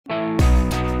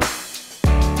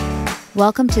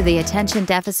Welcome to the Attention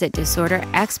Deficit Disorder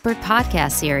Expert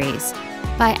Podcast Series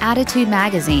by Attitude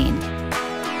Magazine.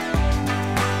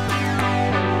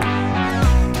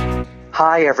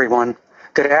 Hi, everyone.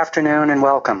 Good afternoon and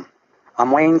welcome.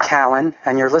 I'm Wayne Callan,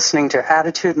 and you're listening to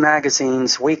Attitude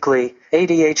Magazine's weekly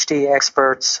ADHD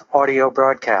Experts audio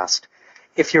broadcast.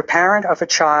 If you're parent of a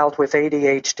child with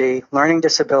ADHD, learning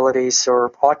disabilities,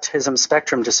 or autism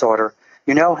spectrum disorder,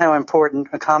 you know how important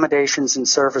accommodations and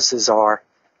services are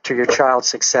to your child's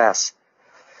success.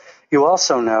 You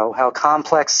also know how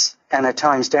complex and at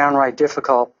times downright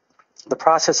difficult the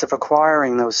process of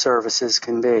acquiring those services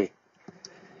can be.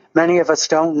 Many of us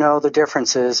don't know the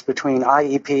differences between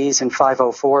IEPs and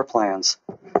 504 plans.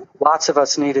 Lots of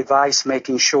us need advice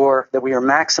making sure that we are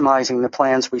maximizing the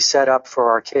plans we set up for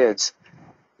our kids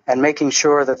and making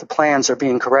sure that the plans are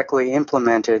being correctly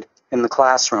implemented in the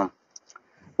classroom.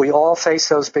 We all face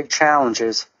those big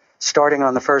challenges starting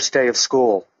on the first day of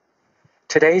school.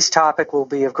 Today's topic will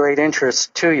be of great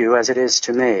interest to you as it is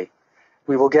to me.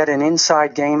 We will get an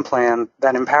inside game plan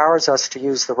that empowers us to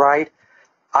use the right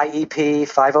IEP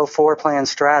 504 plan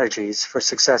strategies for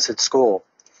success at school.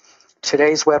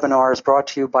 Today's webinar is brought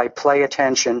to you by Play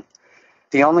Attention,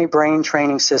 the only brain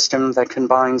training system that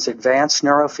combines advanced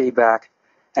neurofeedback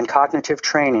and cognitive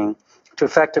training to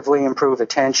effectively improve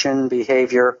attention,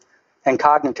 behavior, and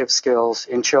cognitive skills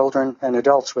in children and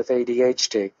adults with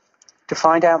ADHD. To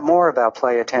find out more about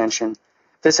Play Attention,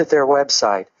 visit their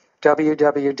website,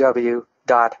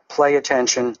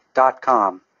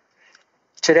 www.playattention.com.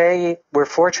 Today, we're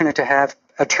fortunate to have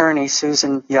attorney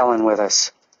Susan Yellin with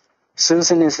us.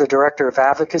 Susan is the Director of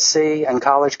Advocacy and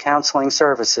College Counseling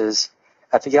Services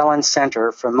at the Yellin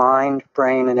Center for Mind,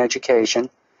 Brain, and Education,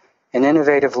 an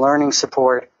innovative learning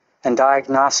support and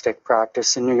diagnostic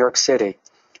practice in New York City.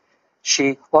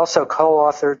 She also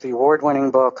co-authored the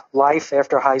award-winning book, Life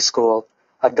After High School,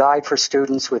 a guide for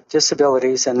students with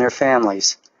disabilities and their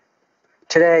families.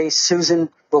 Today, Susan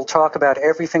will talk about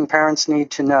everything parents need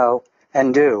to know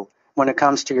and do when it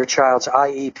comes to your child's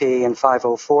IEP and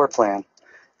 504 plan,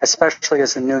 especially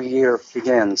as the new year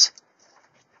begins.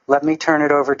 Let me turn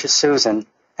it over to Susan,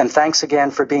 and thanks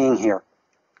again for being here.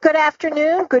 Good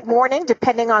afternoon, good morning,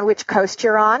 depending on which coast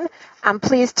you're on. I'm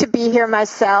pleased to be here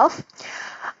myself.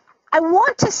 I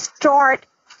want to start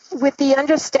with the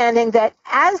understanding that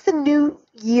as the new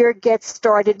year gets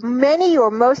started, many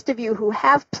or most of you who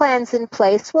have plans in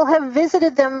place will have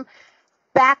visited them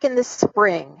back in the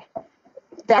spring.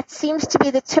 That seems to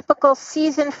be the typical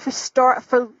season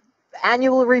for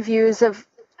annual reviews of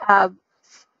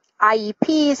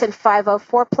IEPs and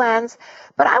 504 plans,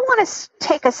 but I want to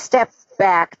take a step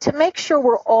back to make sure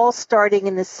we're all starting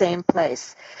in the same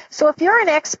place. So if you're an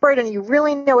expert and you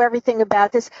really know everything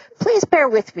about this, please bear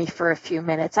with me for a few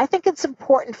minutes. I think it's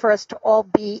important for us to all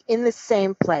be in the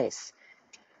same place.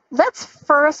 Let's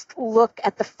first look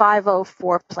at the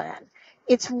 504 plan.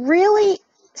 It's really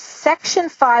Section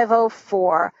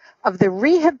 504 of the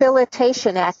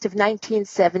Rehabilitation Act of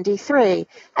 1973,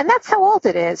 and that's how old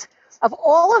it is. Of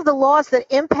all of the laws that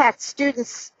impact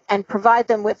students and provide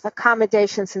them with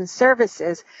accommodations and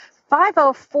services,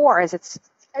 504, as it's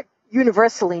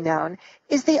universally known,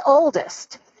 is the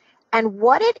oldest. And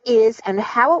what it is and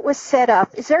how it was set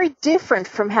up is very different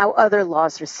from how other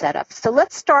laws are set up. So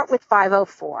let's start with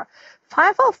 504.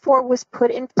 504 was put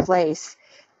in place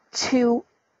to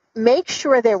make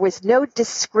sure there was no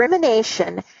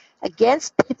discrimination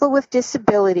against people with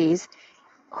disabilities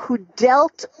who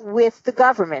dealt with the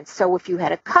government. So if you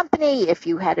had a company, if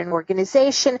you had an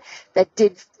organization that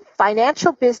did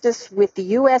financial business with the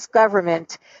U.S.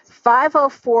 government,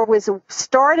 504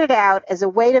 started out as a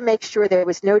way to make sure there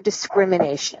was no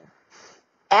discrimination.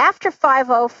 After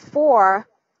 504,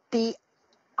 the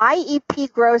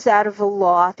IEP grows out of the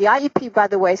law. The IEP, by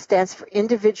the way, stands for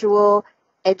Individual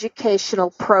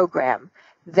Educational Program.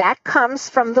 That comes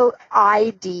from the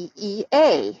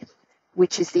IDEA,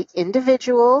 which is the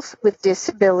Individuals with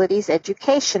Disabilities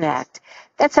Education Act.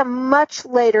 That's a much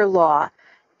later law.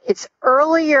 Its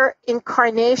earlier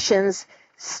incarnations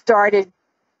started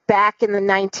back in the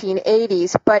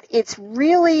 1980s, but it's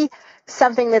really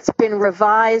something that's been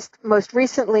revised most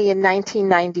recently in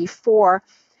 1994.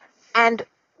 And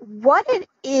what it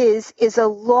is a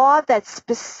law that's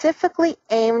specifically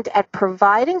aimed at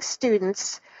providing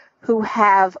students who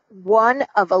have one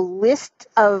of a list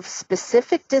of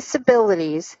specific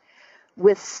disabilities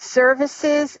with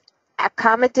services,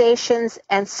 accommodations,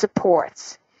 and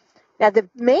supports. Now, the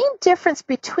main difference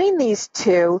between these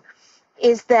two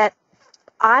is that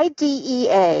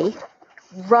IDEA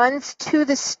runs to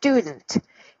the student.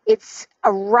 It's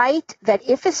a right that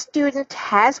if a student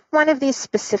has one of these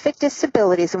specific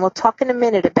disabilities, and we'll talk in a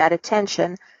minute about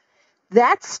attention,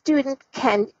 that student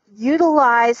can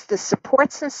utilize the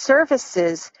supports and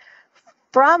services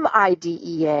from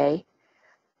IDEA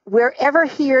wherever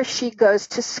he or she goes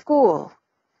to school.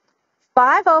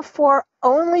 504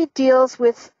 only deals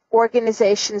with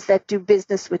organizations that do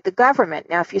business with the government.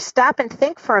 Now, if you stop and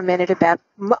think for a minute about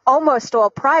almost all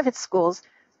private schools,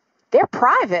 they're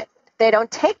private. They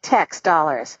don't take tax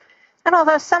dollars. And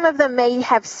although some of them may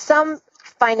have some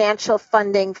financial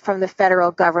funding from the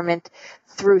federal government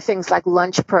through things like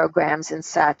lunch programs and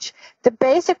such, the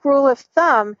basic rule of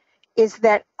thumb is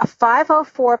that a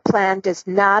 504 plan does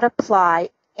not apply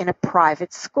in a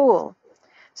private school.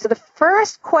 So the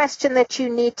first question that you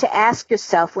need to ask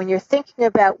yourself when you're thinking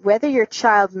about whether your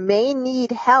child may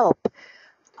need help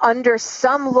under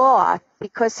some law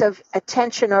because of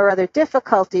attention or other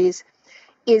difficulties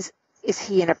is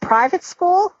he in a private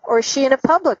school or is she in a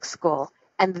public school?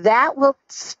 And that will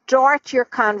start your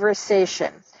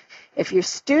conversation. If your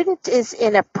student is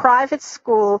in a private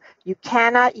school, you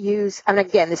cannot use, and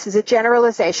again, this is a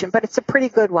generalization, but it's a pretty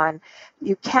good one,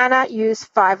 you cannot use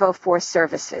 504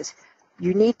 services.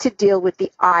 You need to deal with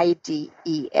the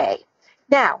IDEA.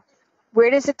 Now, where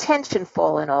does attention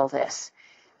fall in all this?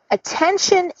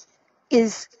 Attention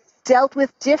is dealt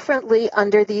with differently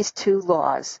under these two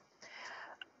laws.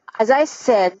 As I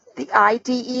said, the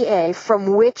IDEA,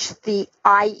 from which the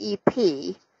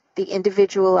IEP, the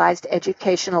Individualized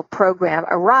Educational Program,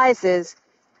 arises,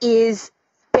 is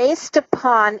based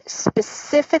upon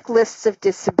specific lists of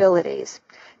disabilities.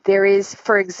 There is,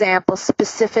 for example,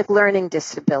 specific learning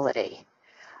disability,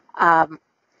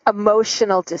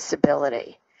 emotional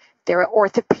disability. There are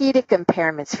orthopedic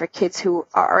impairments for kids who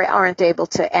aren't able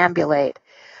to ambulate.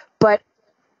 But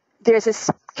there's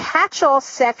a catch-all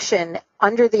section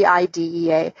under the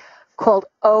IDEA called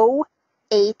OHI,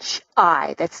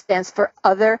 that stands for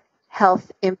Other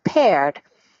Health Impaired.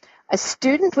 A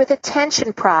student with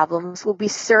attention problems will be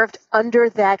served under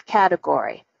that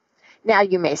category. Now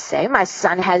you may say, my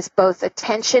son has both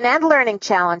attention and learning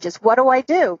challenges. What do I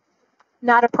do?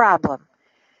 Not a problem.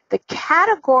 The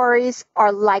categories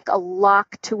are like a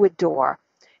lock to a door.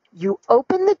 You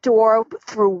open the door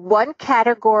through one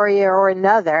category or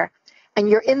another, and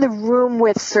you're in the room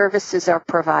where services are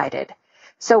provided.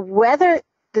 So whether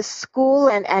the school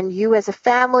and you as a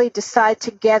family decide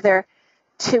together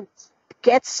to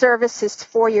get services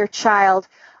for your child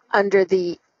under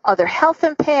the other health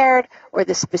impaired or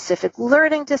the specific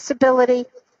learning disability,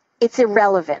 it's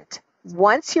irrelevant.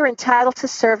 Once you're entitled to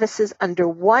services under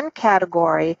one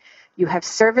category, you have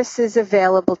services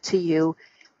available to you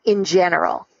in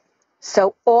general.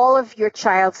 So all of your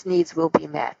child's needs will be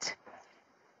met.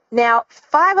 Now,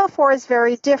 504 is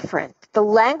very different. The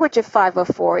language of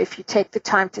 504, if you take the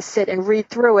time to sit and read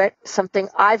through it, something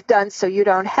I've done so you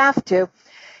don't have to,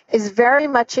 is very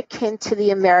much akin to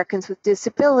the Americans with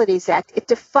Disabilities Act. It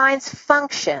defines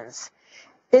functions.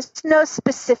 There's no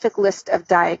specific list of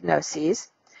diagnoses.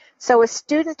 So a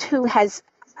student who has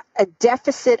a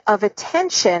deficit of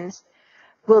attention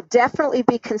will definitely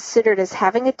be considered as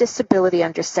having a disability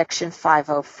under Section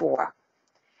 504.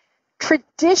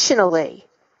 Traditionally,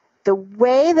 the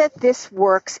way that this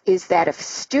works is that if a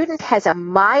student has a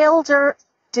milder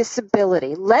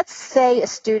disability, let's say a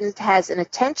student has an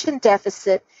attention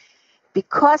deficit,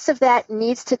 because of that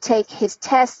needs to take his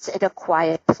tests in a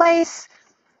quiet place,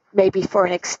 maybe for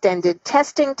an extended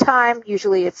testing time,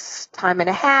 usually it's time and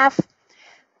a half,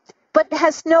 but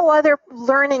has no other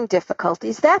learning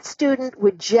difficulties, that student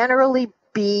would generally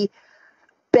be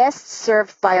best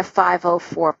served by a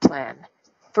 504 plan.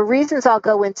 For reasons I'll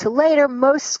go into later,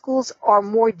 most schools are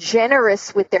more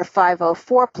generous with their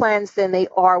 504 plans than they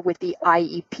are with the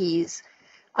IEPs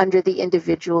under the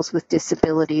Individuals with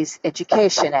Disabilities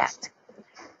Education Act.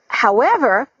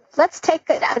 However, let's take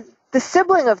the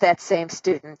sibling of that same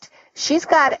student. She's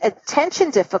got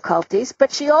attention difficulties,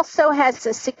 but she also has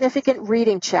a significant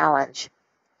reading challenge.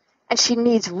 And she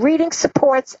needs reading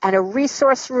supports and a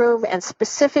resource room and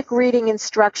specific reading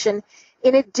instruction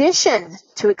in addition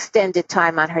to extended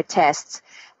time on her tests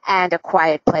and a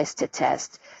quiet place to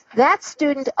test. That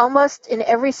student, almost in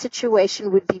every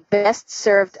situation, would be best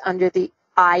served under the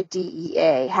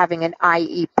IDEA, having an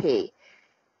IEP.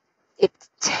 It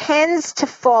tends to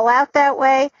fall out that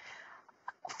way.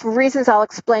 For reasons I'll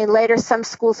explain later, some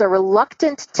schools are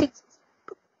reluctant to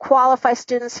qualify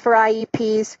students for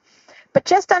IEPs, But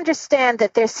just understand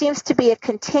that there seems to be a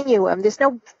continuum. There's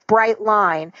no bright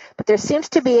line, but there seems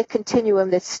to be a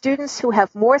continuum that students who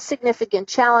have more significant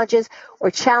challenges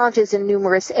or challenges in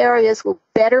numerous areas will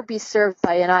better be served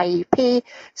by an IEP.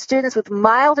 Students with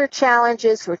milder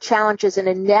challenges or challenges in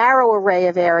a narrow array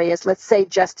of areas, let's say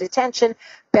just attention,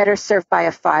 better served by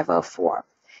a 504.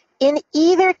 In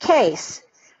either case,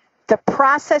 the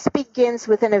process begins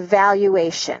with an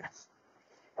evaluation.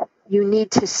 You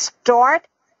need to start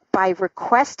by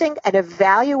requesting an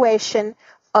evaluation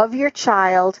of your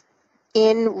child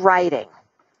in writing.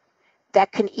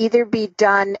 That can either be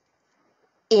done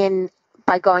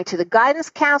by going to the guidance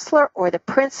counselor or the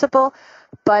principal,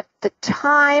 but the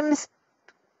times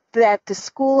that the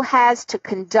school has to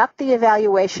conduct the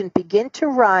evaluation begin to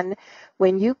run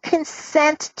when you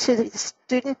consent to the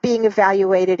student being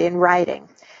evaluated in writing.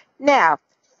 Now,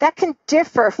 that can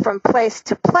differ from place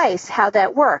to place how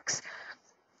that works,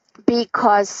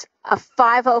 because a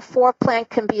 504 plan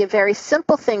can be a very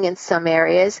simple thing in some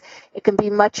areas. It can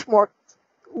look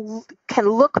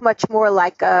much more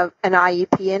like an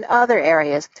IEP in other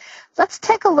areas. Let's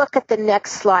take a look at the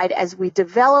next slide as we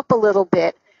develop a little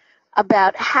bit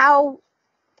about how,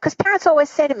 because parents always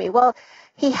say to me, well,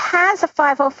 he has a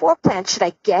 504 plan. Should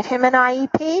I get him an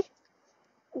IEP?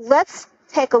 Let's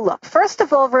take a look. First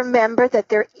of all, remember that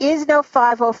there is no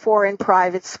 504 in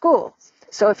private school.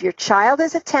 So if your child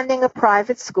is attending a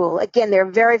private school, again, there are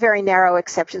very, very narrow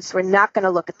exceptions, so we're not going to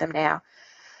look at them now,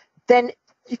 then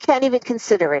you can't even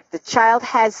consider it. The child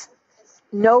has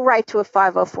no right to a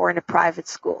 504 in a private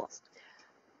school.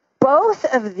 Both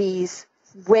of these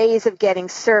ways of getting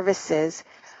services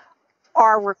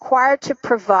are required to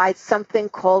provide something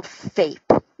called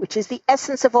FAPE, which is the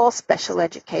essence of all special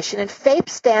education. And FAPE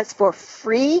stands for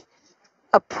Free,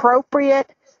 Appropriate,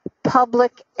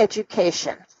 Public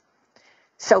Education.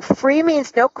 So free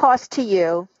means no cost to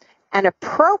you, and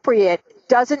appropriate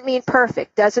doesn't mean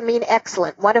perfect, doesn't mean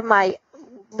excellent. One of my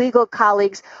legal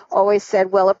colleagues always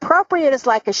said, well, appropriate is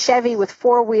like a Chevy with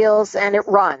 4 wheels and it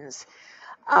runs.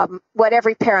 What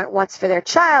every parent wants for their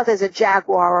child is a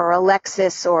Jaguar or a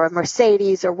Lexus or a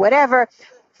Mercedes or whatever,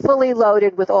 fully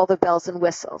loaded with all the bells and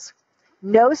whistles.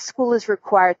 No school is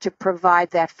required to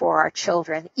provide that for our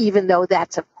children, even though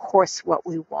that's, of course, what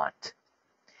we want.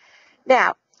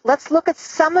 Now, let's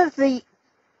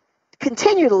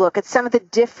continue to look at some of the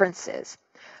differences.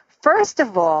 First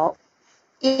of all,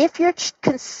 if you're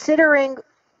considering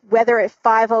whether a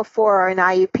 504 or an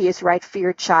IEP is right for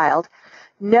your child,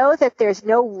 know that there's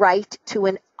no right to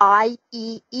an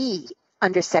IEE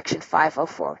under Section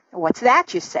 504. What's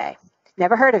that, you say?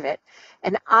 Never heard of it.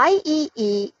 An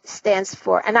IEE stands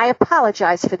for, and I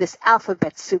apologize for this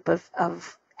alphabet soup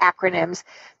of acronyms.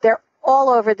 They're all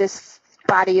over this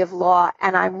body of law,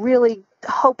 and I really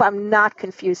hope I'm not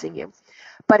confusing you.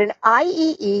 But an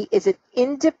IEE is an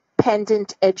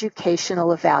independent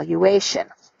educational evaluation.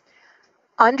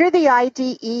 Under the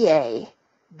IDEA,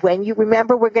 when you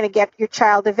remember we're going to get your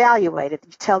child evaluated,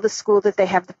 you tell the school that they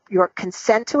have your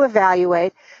consent to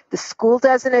evaluate, the school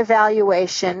does an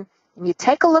evaluation, and you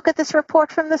take a look at this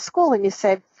report from the school and you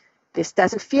say, this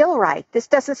doesn't feel right, this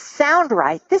doesn't sound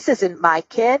right, this isn't my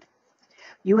kid.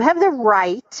 You have the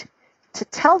right to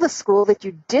tell the school that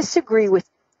you disagree with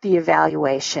the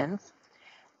evaluation,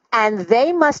 and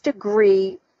they must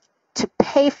agree to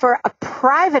pay for a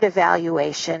private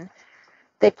evaluation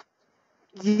that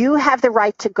you have the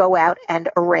right to go out and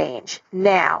arrange.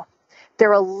 Now,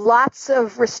 there are lots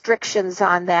of restrictions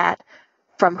on that,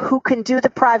 from who can do the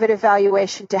private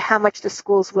evaluation to how much the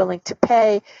school's willing to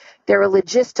pay. There are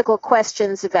logistical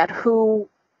questions about who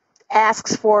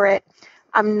asks for it.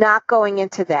 I'm not going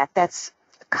into that. That's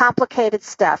complicated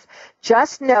stuff.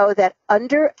 Just know that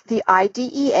under the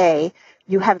IDEA,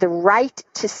 you have the right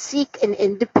to seek an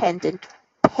independent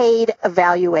paid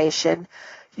evaluation.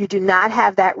 You do not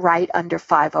have that right under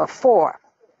 504.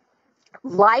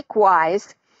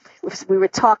 Likewise, as we were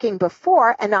talking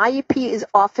before, an IEP is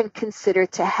often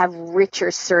considered to have richer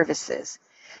services.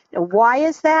 Now, why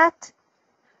is that?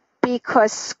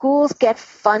 Because schools get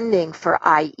funding for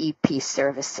IEP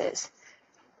services.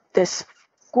 The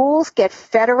schools get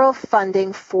federal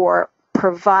funding for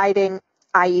providing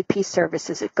IEP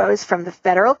services. It goes from the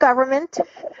federal government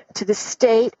to the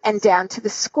state and down to the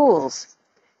schools.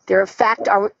 There, in fact,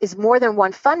 is more than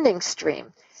one funding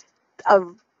stream. A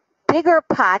bigger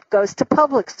pot goes to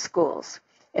public schools.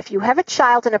 If you have a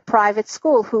child in a private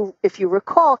school who, if you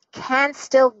recall, can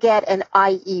still get an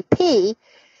IEP,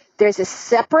 There's a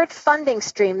separate funding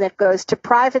stream that goes to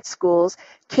private schools.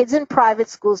 Kids in private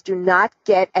schools do not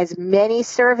get as many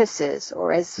services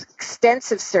or as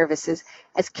extensive services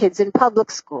as kids in public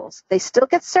schools. They still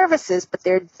get services, but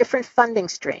they're different funding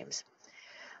streams.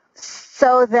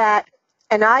 So that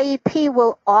an IEP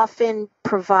will often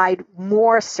provide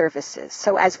more services.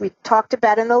 So as we talked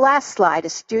about in the last slide, a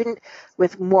student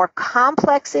with more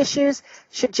complex issues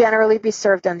should generally be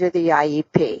served under the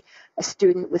IEP. A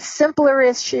student with simpler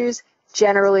issues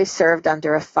generally served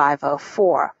under a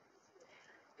 504.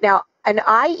 Now,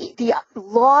 the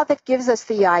law that gives us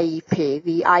the IEP,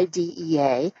 the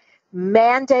IDEA,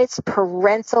 mandates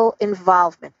parental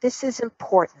involvement. This is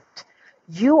important.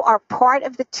 You are part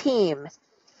of the team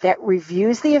that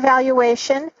reviews the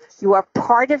evaluation. You are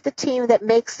part of the team that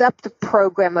makes up the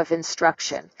program of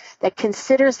instruction, that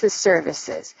considers the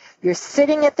services. You're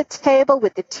sitting at the table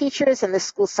with the teachers and the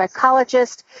school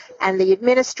psychologist and the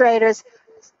administrators,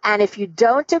 and if you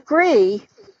don't agree,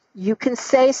 you can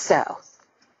say so.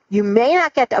 You may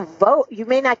not get a vote, you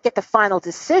may not get the final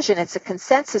decision, it's a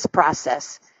consensus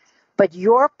process, but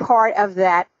you're part of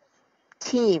that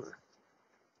team.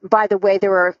 By the way,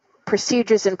 there are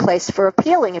procedures in place for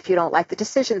appealing if you don't like the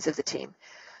decisions of the team.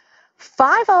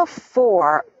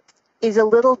 504 is a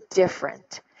little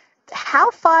different.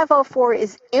 How 504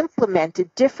 is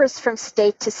implemented differs from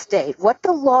state to state. What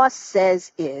the law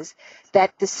says is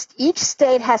that each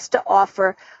state has to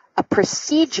offer a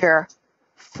procedure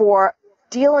for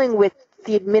dealing with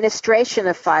the administration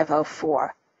of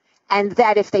 504, and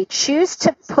that if they choose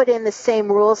to put in the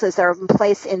same rules as are in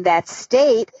place in that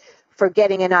state for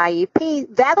getting an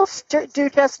IEP, that'll do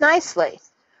just nicely.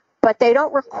 But they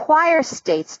don't require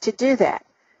states to do that.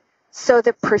 So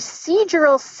the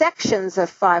procedural sections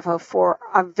of 504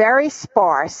 are very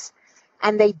sparse,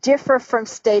 and they differ from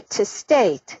state to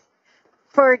state.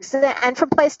 And from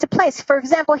place to place. For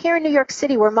example, here in New York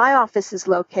City, where my office is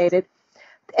located,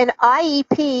 an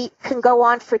IEP can go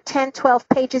on for 10, 12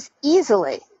 pages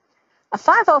easily. A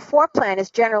 504 plan is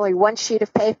generally one sheet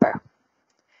of paper.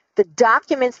 The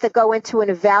documents that go into an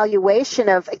evaluation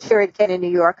of, here again in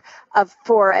New York,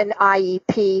 for an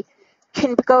IEP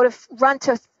can run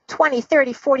to 20,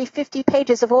 30, 40, 50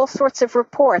 pages of all sorts of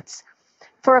reports.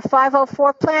 For a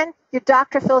 504 plan, your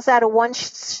doctor fills out a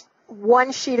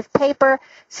one sheet of paper,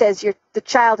 says the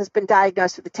child has been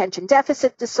diagnosed with attention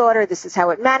deficit disorder, this is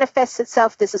how it manifests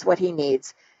itself, this is what he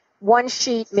needs. One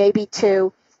sheet, maybe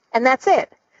two, and that's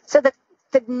it. So the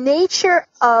nature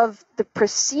of the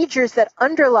procedures that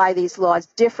underlie these laws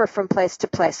differ from place to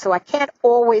place, so I can't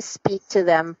always speak to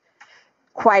them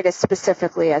quite as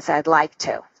specifically as I'd like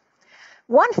to.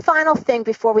 One final thing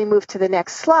before we move to the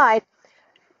next slide.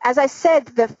 As I said,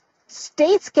 the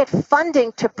states get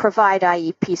funding to provide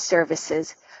IEP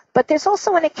services, but there's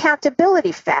also an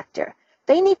accountability factor.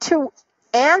 They need to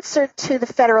answer to the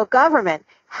federal government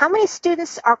how many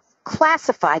students are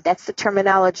classified, that's the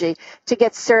terminology, to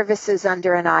get services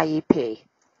under an IEP.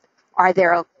 Are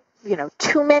there,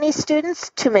 too many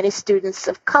students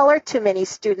of color, too many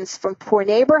students from poor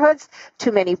neighborhoods,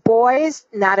 too many boys,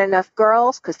 not enough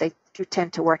girls, because they do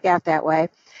tend to work out that way.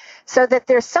 So that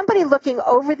there's somebody looking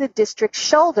over the district's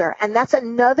shoulder, and that's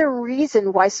another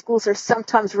reason why schools are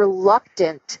sometimes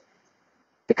reluctant,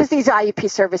 because these IEP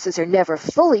services are never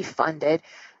fully funded.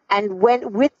 And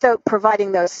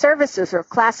providing those services or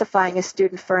classifying a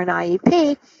student for an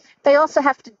IEP, they also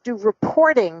have to do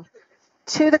reporting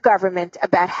to the government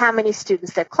about how many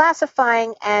students they're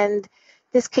classifying, and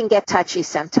this can get touchy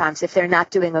sometimes if they're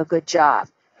not doing a good job.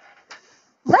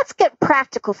 Let's get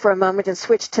practical for a moment and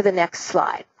switch to the next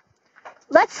slide.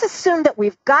 Let's assume that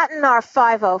we've gotten our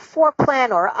 504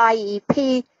 plan or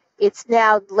IEP. It's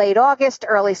now late August,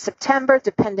 early September,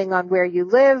 depending on where you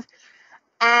live,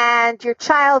 and your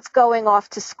child's going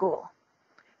off to school.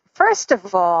 First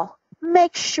of all,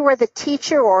 make sure the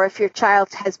teacher, or if your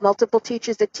child has multiple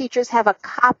teachers, the teachers have a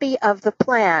copy of the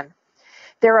plan.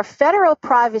 There are federal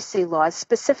privacy laws,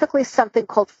 specifically something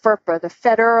called FERPA, the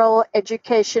Federal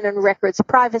Education and Records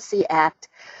Privacy Act,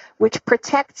 which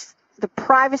protects the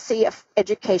privacy of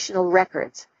educational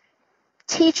records.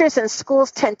 Teachers and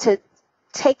schools tend to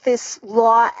take this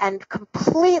law and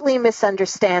completely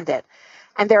misunderstand it.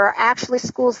 And there are actually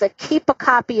schools that keep a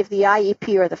copy of the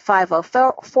IEP or the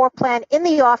 504 plan in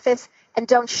the office and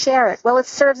don't share it. Well, it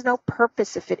serves no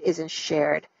purpose if it isn't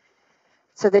shared.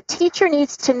 So the teacher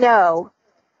needs to know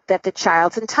that the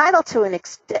child's entitled to an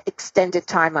extended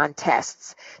time on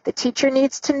tests. The teacher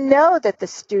needs to know that the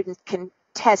student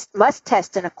must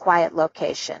test in a quiet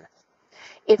location.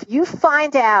 If you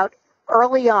find out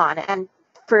early on, and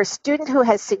for a student who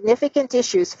has significant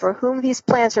issues for whom these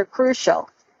plans are crucial,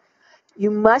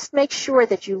 You must make sure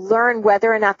that you learn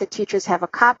whether or not the teachers have a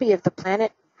copy of the plan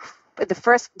for the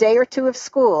first day or two of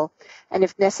school, and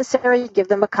if necessary, give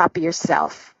them a copy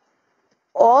yourself.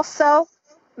 Also,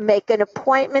 make an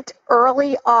appointment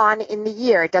early on in the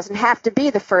year. It doesn't have to be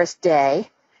the first day,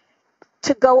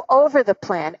 to go over the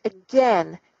plan.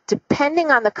 Again,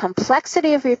 depending on the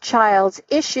complexity of your child's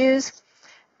issues,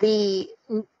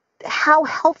 how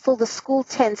helpful the school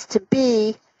tends to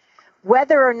be,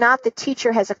 whether or not the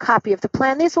teacher has a copy of the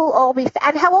plan, these will all be,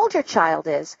 and how old your child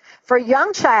is. For a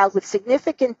young child with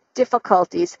significant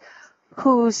difficulties,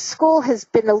 whose school has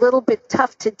been a little bit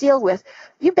tough to deal with,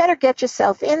 you better get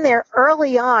yourself in there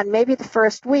early on, maybe the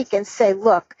first week, and say,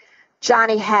 look,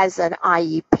 Johnny has an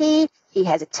IEP, he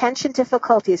has attention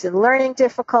difficulties and learning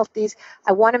difficulties.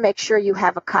 I want to make sure you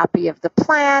have a copy of the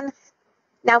plan.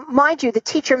 Now, mind you, the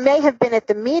teacher may have been at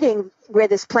the meeting where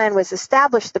this plan was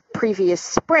established the previous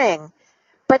spring,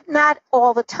 but not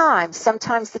all the time.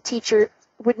 Sometimes the teacher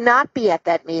would not be at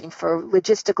that meeting for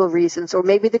logistical reasons, or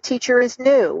maybe the teacher is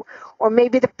new, or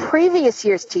maybe the previous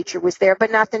year's teacher was there,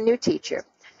 but not the new teacher.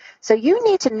 So you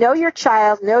need to know your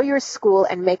child, know your school,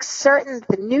 and make certain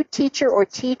the new teacher or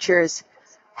teachers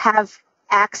have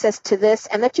access to this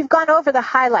and that you've gone over the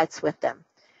highlights with them.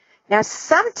 Now,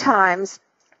 sometimes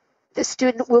the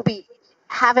student will be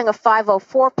having a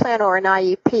 504 plan or an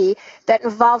IEP that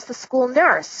involves the school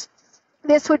nurse.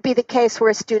 This would be the case where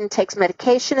a student takes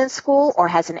medication in school or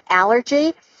has an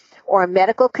allergy or a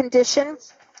medical condition.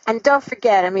 And don't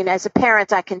forget, I mean, as a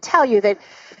parent, I can tell you that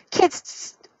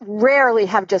kids rarely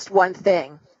have just one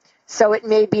thing. So it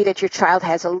may be that your child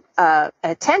has an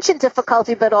attention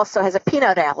difficulty but also has a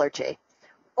peanut allergy,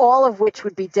 all of which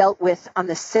would be dealt with on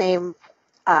the same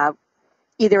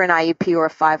either an IEP or a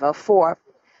 504.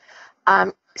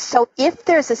 So if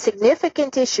there's a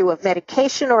significant issue of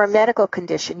medication or a medical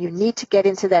condition, you need to get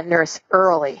into that nurse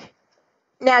early.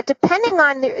 Now, depending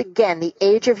on, again, the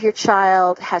age of your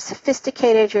child, how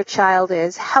sophisticated your child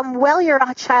is, how well your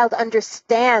child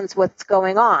understands what's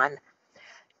going on,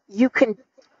 you can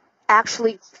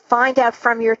actually find out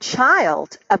from your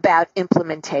child about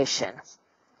implementation.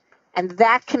 And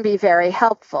that can be very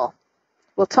helpful.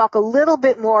 We'll talk a little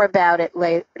bit more about it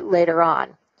later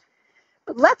on.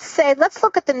 But let's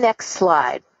look at the next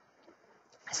slide.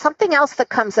 Something else that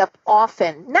comes up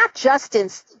often, not just in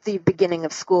the beginning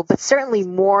of school, but certainly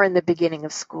more in the beginning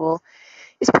of school,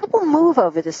 is people move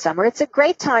over the summer. It's a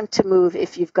great time to move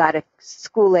if you've got a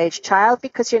school-age child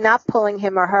because you're not pulling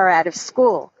him or her out of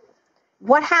school.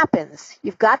 What happens?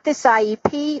 You've got this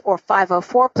IEP or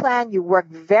 504 plan. You work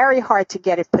very hard to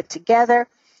get it put together.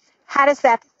 How does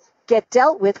that get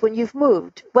dealt with when you've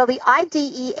moved? Well, the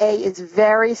IDEA is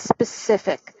very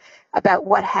specific about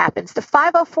what happens. The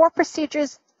 504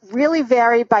 procedures really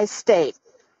vary by state.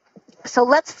 So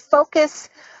let's focus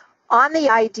on the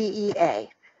IDEA.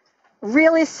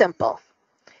 Really simple.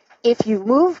 If you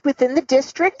move within the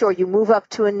district or you move up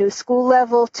to a new school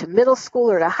level, to middle school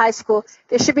or to high school,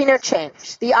 there should be no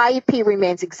change. The IEP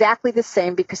remains exactly the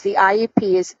same because the IEP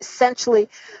is essentially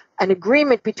an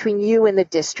agreement between you and the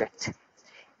district.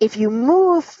 If you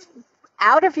move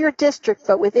out of your district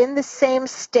but within the same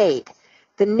state,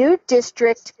 the new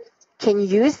district can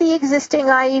use the existing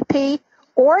IEP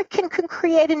or it can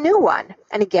create a new one.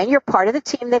 And again, you're part of the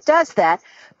team that does that,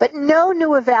 but no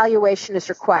new evaluation is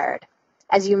required.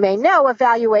 As you may know,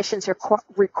 evaluations are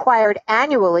required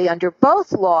annually under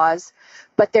both laws,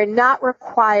 but they're not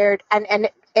required, a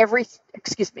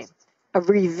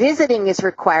revisiting is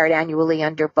required annually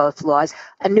under both laws.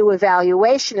 A new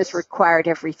evaluation is required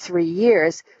every 3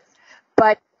 years,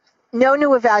 but no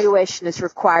new evaluation is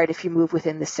required if you move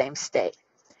within the same state.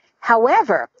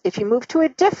 However, if you move to a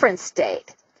different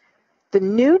state, the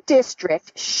new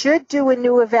district should do a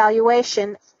new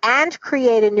evaluation and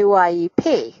create a new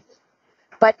IEP.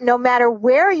 But no matter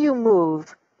where you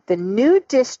move, the new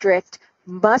district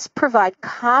must provide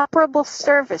comparable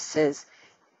services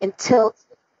until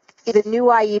the new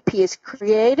IEP is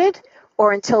created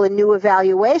or until a new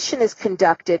evaluation is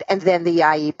conducted and then the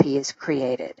IEP is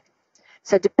created.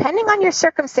 So depending on your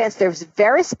circumstance, there's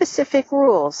very specific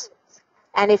rules.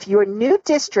 And if your new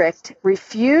district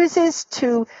refuses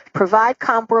to provide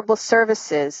comparable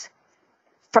services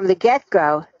from the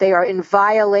get-go, they are in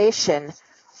violation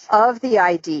of the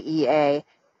IDEA,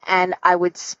 and I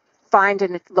would find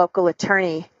a local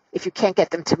attorney, if you can't get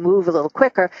them to move a little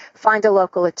quicker, find a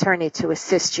local attorney to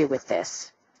assist you with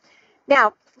this.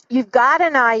 Now, you've got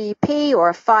an IEP or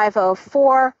a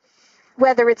 504,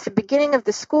 whether it's the beginning of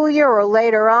the school year or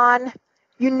later on,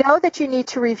 you know that you need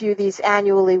to review these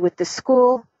annually with the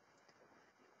school,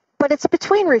 but it's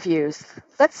between reviews.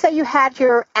 Let's say you had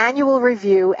your annual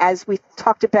review, as we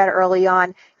talked about early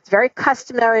on. It's very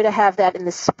customary to have that in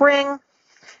the spring.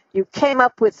 You came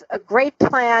up with a great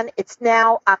plan. It's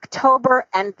now October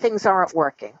and things aren't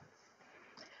working.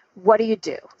 What do you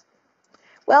do?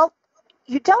 Well,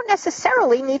 you don't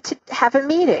necessarily need to have a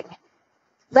meeting.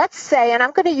 Let's say, and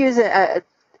I'm going to use a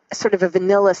sort of a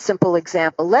vanilla simple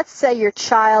example. Let's say your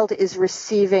child is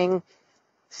receiving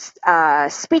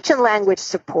speech and language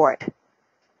support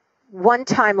one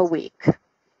time a week,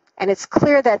 and it's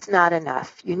clear that's not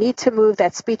enough. You need to move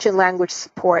that speech and language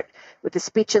support with the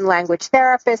speech and language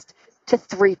therapist to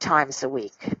 3 times a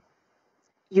week.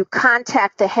 You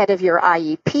contact the head of your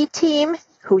IEP team,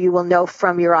 who you will know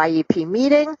from your IEP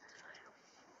meeting.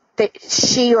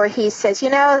 She or he says,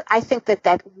 I think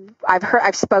that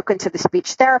I've spoken to the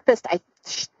speech therapist. The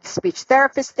speech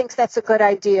therapist thinks that's a good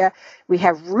idea. We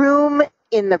have room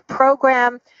in the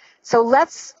program. So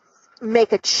let's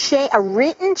make a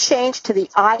written change to the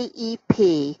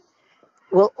IEP.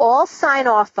 We'll all sign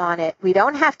off on it. We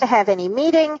don't have to have any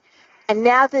meeting. And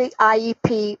now the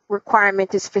IEP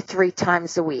requirement is for 3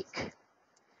 times a week.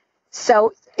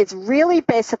 So it's really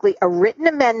basically a written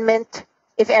amendment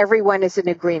if everyone is in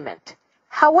agreement.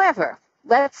 However,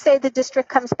 let's say the district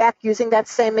comes back using that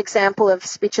same example of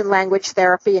speech and language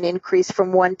therapy, an increase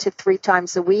from 1 to 3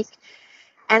 times a week,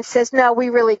 and says, no, we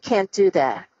really can't do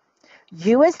that.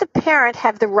 You as the parent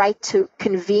have the right to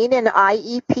convene an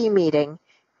IEP meeting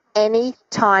any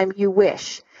time you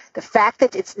wish. The fact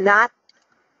that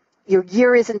your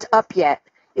year isn't up yet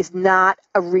is not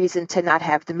a reason to not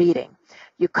have the meeting.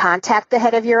 You contact the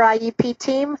head of your IEP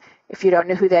team. If you don't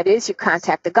know who that is, you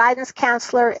contact the guidance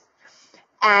counselor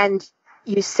and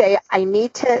you say,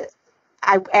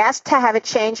 I asked to have a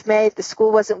change made. The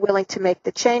school wasn't willing to make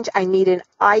the change. I need an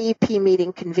IEP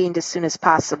meeting convened as soon as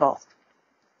possible.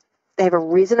 They have a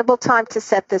reasonable time to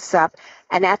set this up.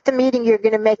 And at the meeting, you're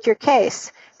going to make your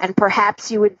case. And perhaps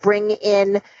you would bring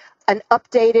in an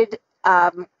updated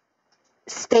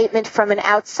statement from an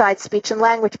outside speech and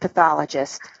language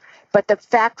pathologist. But the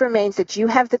fact remains that you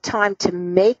have the time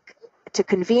to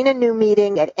convene a new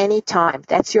meeting at any time.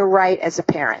 That's your right as a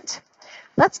parent.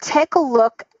 Let's take a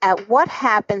look at what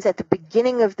happens at the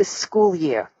beginning of the school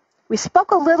year. We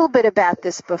spoke a little bit about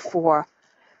this before,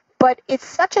 but it's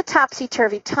such a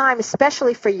topsy-turvy time,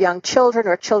 especially for young children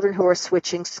or children who are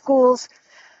switching schools.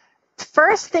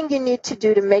 First thing you need to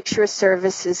do to make sure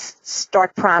services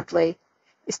start promptly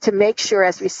is to make sure,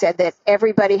 as we said, that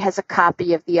everybody has a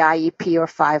copy of the IEP or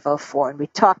 504, and we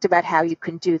talked about how you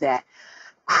can do that.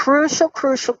 Crucial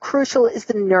is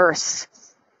the nurse,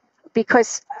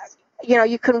 because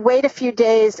you can wait a few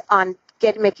days on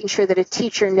making sure that a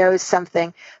teacher knows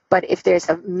something, but if there's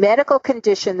a medical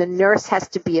condition, the nurse has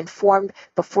to be informed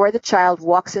before the child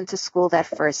walks into school that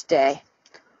first day.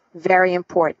 Very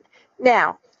important.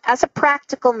 Now, as a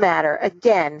practical matter,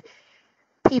 again,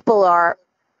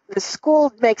 the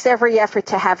school makes every effort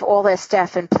to have all their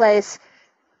staff in place,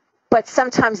 but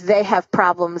sometimes they have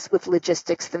problems with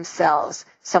logistics themselves.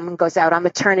 Someone goes out on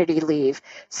maternity leave.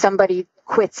 Somebody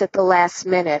quits at the last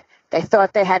minute. They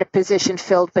thought they had a position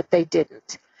filled, but they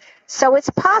didn't. So it's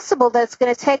possible that it's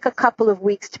going to take a couple of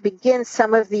weeks to begin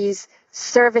some of these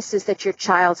services that your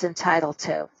child's entitled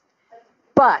to.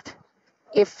 But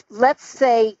if, let's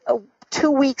say,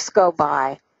 2 weeks go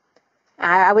by,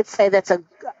 I would say that's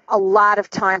a lot of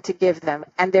time to give them,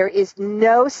 and there is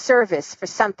no service for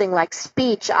something like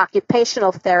speech,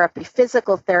 occupational therapy,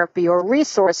 physical therapy, or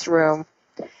resource room,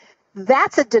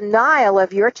 that's a denial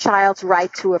of your child's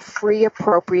right to a free,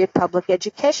 appropriate public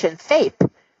education, FAPE.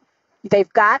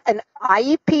 They've got an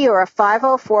IEP or a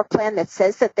 504 plan that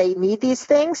says that they need these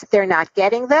things. They're not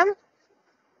getting them.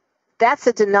 That's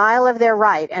a denial of their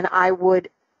right, and I would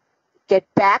get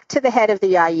back to the head of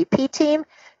the IEP team,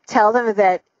 tell them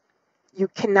that you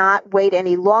cannot wait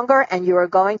any longer and you are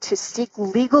going to seek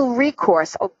legal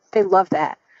recourse. Oh, they love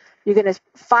that. You're going to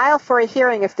file for a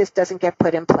hearing if this doesn't get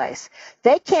put in place.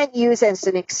 They can't use as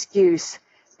an excuse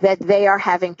that they are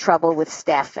having trouble with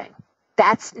staffing.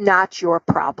 That's not your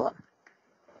problem.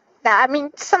 Now,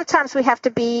 sometimes we have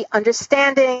to be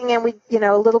understanding and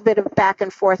a little bit of back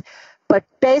and forth, but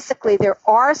basically there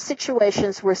are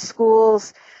situations where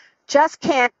schools just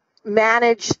can't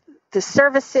manage the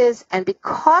services, and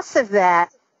because of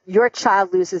that, your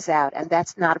child loses out, and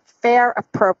that's not fair,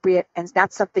 appropriate, and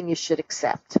not something you should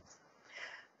accept.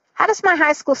 How does my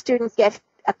high school student get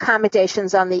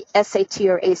accommodations on the SAT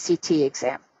or ACT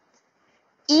exam?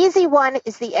 Easy one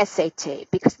is the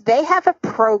SAT, because they have a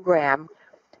program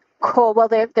called,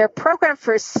 their program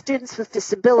for students with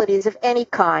disabilities of any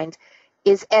kind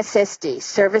is SSD,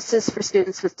 Services for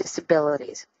Students with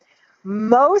Disabilities.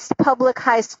 Most public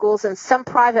high schools and some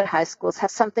private high schools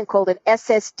have something called an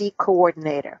SSD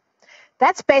coordinator.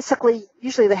 That's basically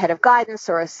usually the head of guidance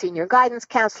or a senior guidance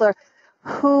counselor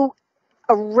who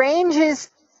arranges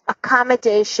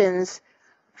accommodations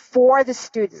for the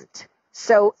student.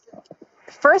 So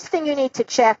first thing you need to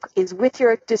check is with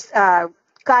your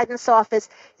guidance office,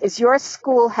 is your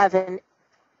school have an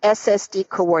SSD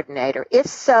coordinator? If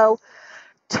so,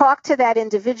 talk to that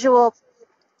individual.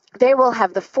 They will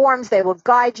have the forms. They will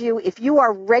guide you. If you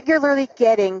are regularly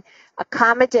getting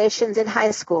accommodations in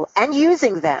high school and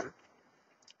using them,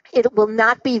 it will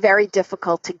not be very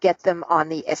difficult to get them on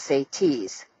the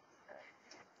SATs.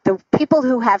 The people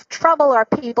who have trouble are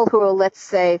people who are, let's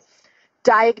say,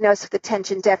 diagnosed with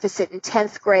attention deficit in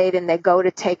 10th grade and they go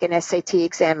to take an SAT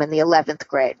exam in the 11th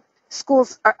grade.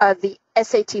 The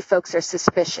SAT folks are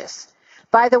suspicious.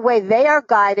 By the way, they are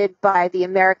guided by the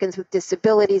Americans with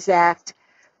Disabilities Act,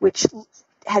 which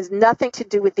has nothing to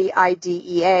do with the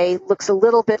IDEA, looks a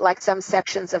little bit like some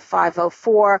sections of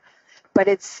 504, but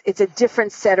it's a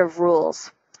different set of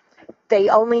rules. They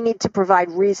only need to provide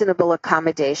reasonable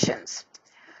accommodations.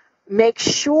 Make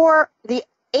sure the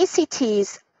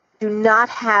ACTs do not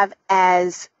have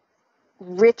as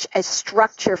rich a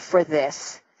structure for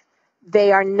this.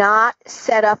 They are not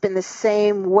set up in the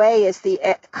same way as the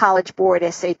College Board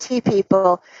SAT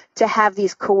people to have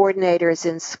these coordinators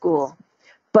in school.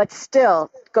 But still,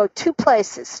 go two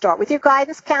places. Start with your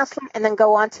guidance counselor and then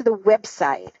go onto the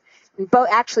website.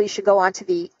 Actually, you should go onto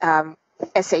the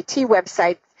SAT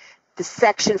website, the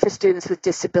section for students with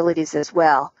disabilities as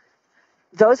well.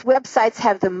 Those websites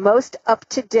have the most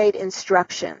up-to-date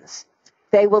instructions.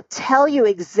 They will tell you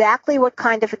exactly what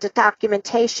kind of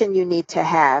documentation you need to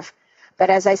have. But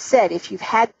as I said, if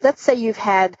let's say you've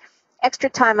had extra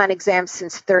time on exams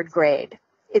since 3rd grade.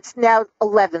 It's now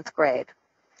 11th grade.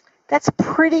 That's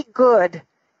pretty good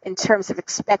in terms of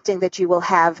expecting that you will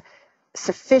have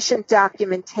sufficient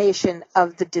documentation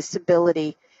of the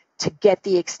disability to get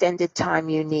the extended time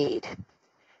you need.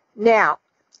 Now,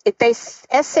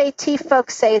 SAT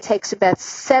folks say it takes about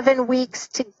 7 weeks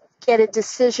to get a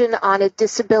decision on a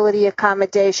disability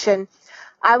accommodation.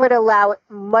 I would allow it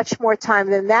much more time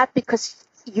than that because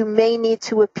you may need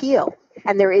to appeal,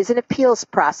 and there is an appeals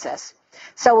process.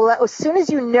 So as soon as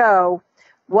you know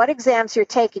what exams you're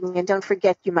taking, and don't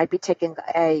forget you might be taking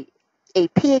a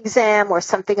AP exam or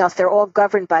something else, they're all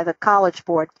governed by the College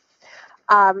Board,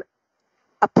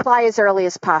 apply as early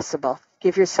as possible.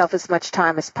 Give yourself as much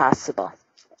time as possible.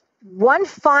 One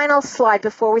final slide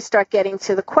before we start getting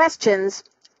to the questions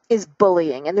is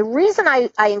bullying. And the reason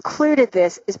I included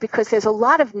this is because there's a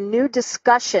lot of new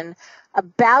discussion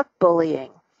about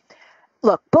bullying.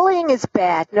 Look, bullying is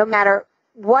bad no matter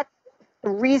what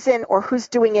reason or who's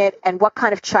doing it and what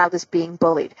kind of child is being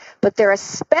bullied. But there are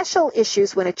special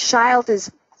issues when a child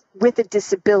with a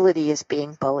disability is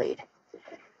being bullied.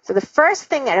 So the first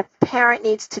thing that a parent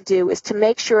needs to do is to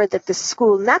make sure that the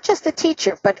school, not just the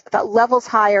teacher, but the levels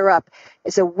higher up,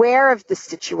 is aware of the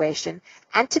situation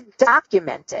and to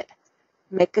document it.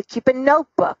 Keep a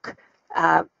notebook.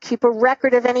 Keep a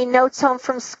record of any notes home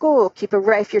from school.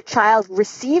 If your child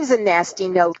receives a nasty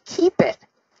note, keep it.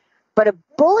 But a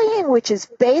bullying which is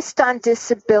based on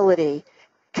disability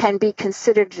can be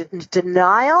considered a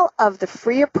denial of the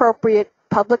free, appropriate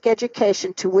public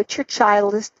education to which your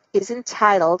child is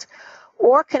entitled,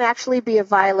 or can actually be a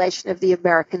violation of the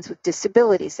Americans with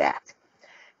Disabilities Act.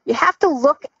 You have to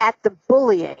look at the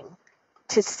bullying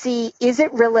to see, is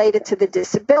it related to the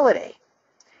disability?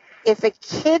 If a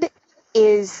kid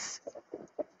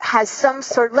has some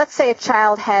sort, let's say a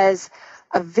child has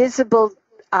a visible,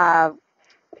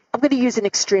 I'm going to use an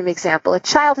extreme example. A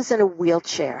child is in a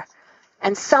wheelchair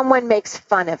and someone makes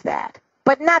fun of that,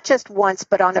 but not just once,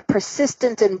 but on a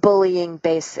persistent and bullying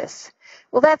basis.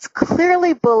 Well, that's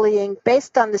clearly bullying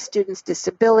based on the student's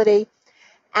disability.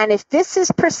 And if this is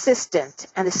persistent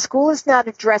and the school is not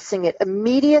addressing it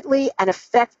immediately and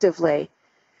effectively,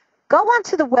 go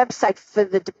onto the website for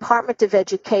the Department of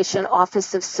Education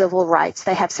Office of Civil Rights.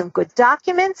 They have some good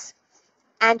documents,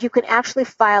 and you can actually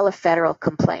file a federal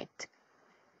complaint.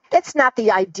 It's not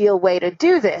the ideal way to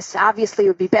do this. Obviously, it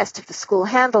would be best if the school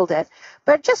handled it.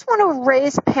 But I just want to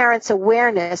raise parents'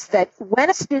 awareness that when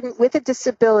a student with a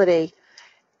disability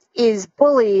is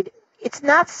bullied, it's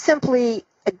not simply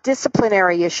a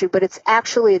disciplinary issue, but it's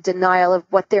actually a denial of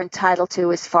what they're entitled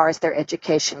to as far as their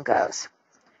education goes.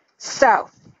 So,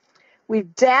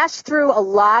 we've dashed through a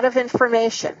lot of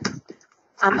information.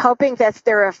 I'm hoping that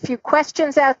there are a few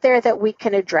questions out there that we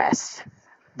can address.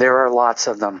 There are lots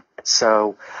of them.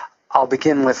 So I'll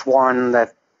begin with one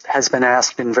that has been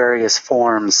asked in various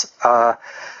forms.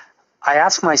 I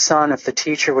asked my son if the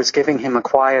teacher was giving him a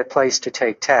quiet place to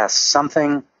take tests,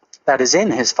 something that is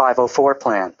in his 504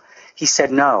 plan. He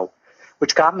said no,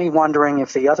 which got me wondering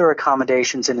if the other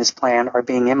accommodations in his plan are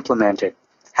being implemented.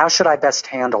 How should I best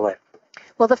handle it?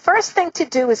 Well, the first thing to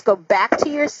do is go back to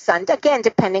your son, again,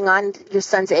 depending on your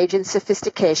son's age and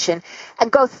sophistication,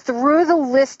 and go through the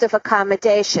list of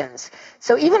accommodations.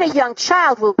 So even a young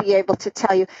child will be able to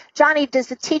tell you, Johnny, does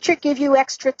the teacher give you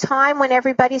extra time when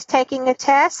everybody's taking a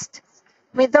test?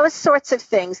 I mean, those sorts of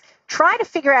things. Try to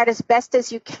figure out as best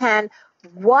as you can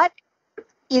what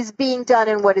is being done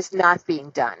and what is not being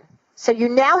done. So you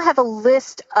now have a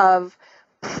list of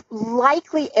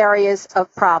likely areas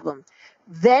of problem.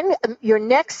 Then your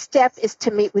next step is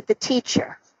to meet with the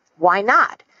teacher. Why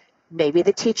not? Maybe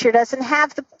the teacher doesn't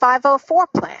have the 504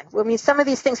 plan. I mean, some of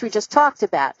these things we just talked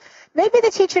about. Maybe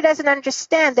the teacher doesn't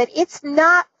understand that it's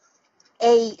not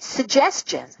a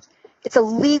suggestion. It's a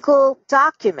legal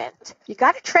document. You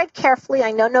got to tread carefully.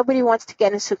 I know nobody wants to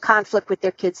get into conflict with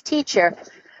their kid's teacher,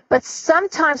 but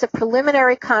sometimes a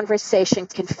preliminary conversation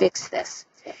can fix this.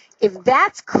 If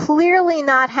that's clearly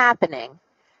not happening,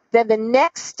 then the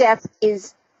next step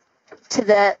is to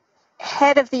the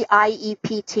head of the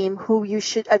IEP team, who you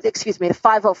should, the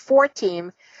 504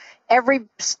 team. Every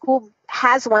school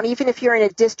has one, even if you're in a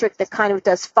district that kind of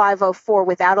does 504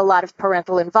 without a lot of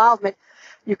parental involvement.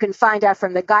 You can find out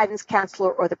from the guidance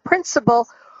counselor or the principal,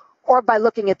 or by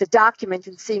looking at the document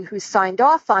and seeing who signed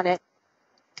off on it.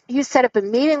 You set up a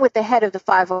meeting with the head of the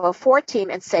 504 team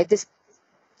and say, this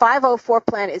 504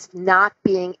 plan is not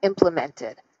being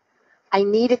implemented. I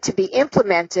need it to be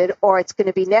implemented, or it's going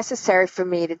to be necessary for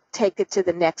me to take it to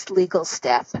the next legal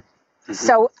step. Mm-hmm.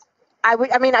 So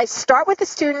I start with the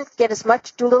student, do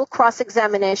a little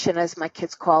cross-examination, as my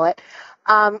kids call it,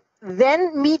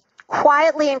 then meet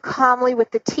quietly and calmly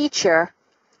with the teacher,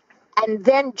 and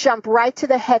then jump right to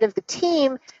the head of the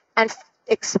team and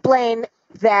explain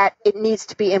that it needs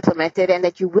to be implemented and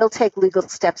that you will take legal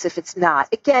steps if it's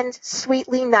not. Again,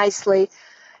 sweetly, nicely.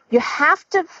 You have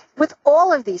to, with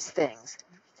all of these things,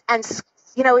 and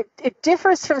it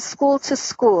differs from school to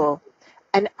school.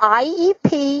 An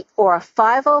IEP or a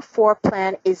 504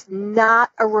 plan is not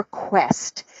a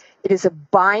request. It is a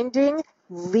binding,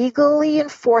 legally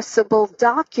enforceable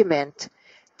document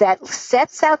that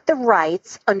sets out the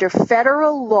rights under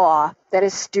federal law that a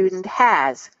student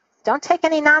has. Don't take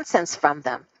any nonsense from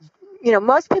them.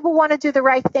 Most people want to do the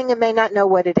right thing and may not know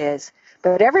what it is.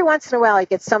 But every once in a while, I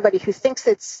get somebody who thinks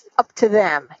it's up to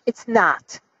them. It's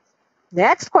not.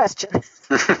 Next question.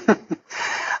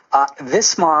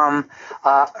 This mom,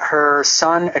 her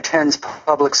son attends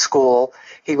public school.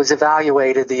 He was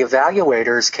evaluated. The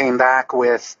evaluators came back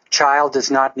with child does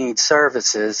not need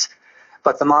services,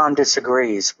 but the mom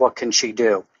disagrees. What can she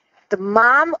do? The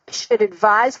mom should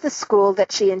advise the school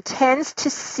that she intends to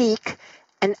seek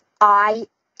an IEE.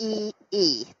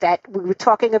 That we were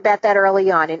talking about that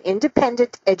early on, an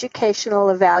independent educational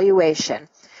evaluation.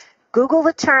 Google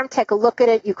the term, take a look at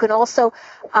it. You can also,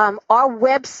 our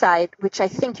website, which I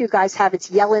think you guys have, it's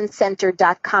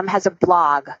yellincenter.com, has a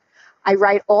blog. I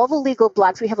write all the legal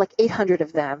blogs. We have like 800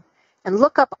 of them. And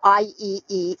look up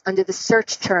IEE under the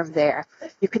search term there.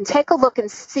 You can take a look and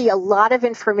see a lot of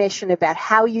information about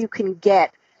how you can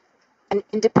get an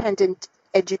independent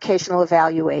educational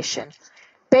evaluation.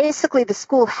 Basically, the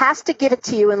school has to give it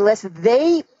to you unless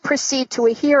they proceed to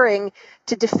a hearing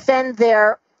to defend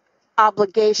their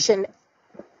obligation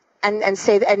and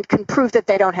say and can prove that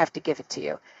they don't have to give it to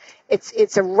you.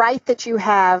 It's a right that you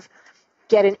have.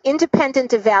 Get an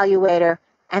independent evaluator,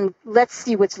 and let's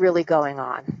see what's really going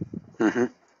on. Mm-hmm.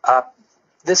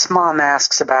 This mom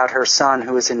asks about her son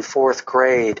who is in 4th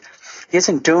grade. He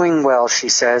isn't doing well, she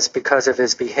says, because of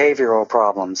his behavioral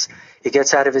problems. He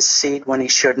gets out of his seat when he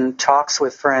shouldn't, talks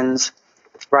with friends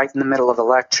right in the middle of a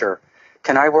lecture.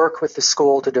 Can I work with the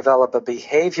school to develop a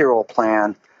behavioral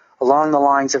plan along the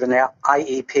lines of an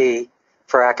IEP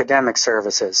for academic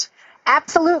services?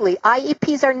 Absolutely.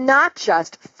 IEPs are not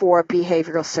just for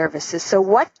behavioral services. So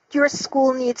what your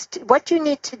school what you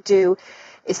need to do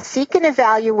is seek an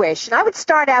evaluation. I would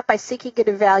start out by seeking an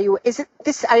evaluation.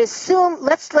 I assume,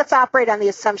 let's operate on the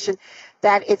assumption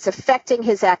that it's affecting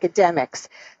his academics.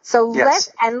 So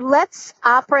yes. let's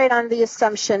operate on the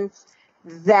assumption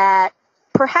that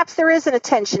perhaps there is an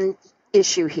attention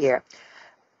issue here.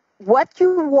 What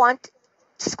you want,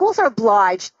 schools are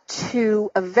obliged to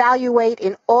evaluate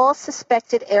in all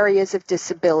suspected areas of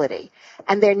disability.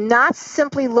 And they're not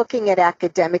simply looking at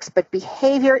academics, but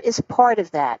behavior is part of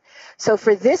that. So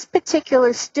for this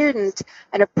particular student,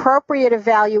 an appropriate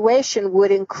evaluation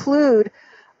would include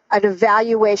an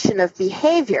evaluation of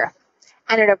behavior.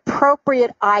 And an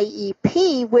appropriate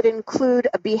IEP would include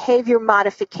a behavior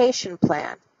modification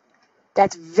plan.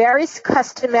 That's very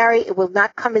customary. It will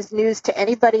not come as news to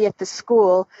anybody at the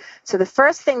school. So the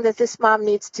first thing that this mom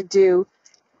needs to do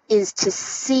is to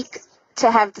seek to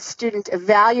have the student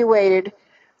evaluated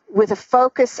with a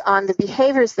focus on the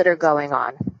behaviors that are going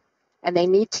on. And they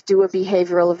need to do a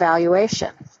behavioral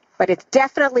evaluation. But it's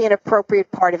definitely an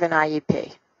appropriate part of an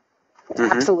IEP.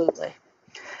 Absolutely.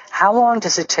 How long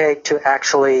does it take to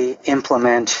actually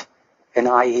implement an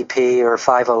IEP or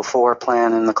 504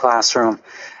 plan in the classroom?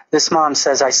 This mom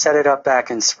says, I set it up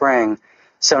back in spring,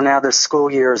 so now the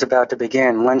school year is about to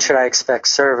begin. When should I expect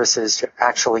services to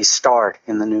actually start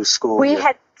in the new school year? We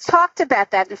had talked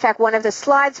about that. In fact, one of the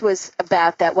slides was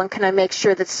about that. When can I make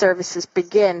sure that services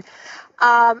begin?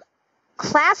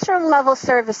 Classroom level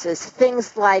services,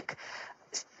 things like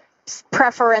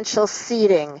preferential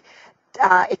seating,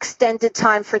 extended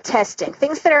time for testing,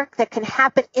 things that can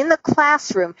happen in the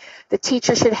classroom. The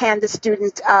teacher should hand the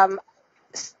student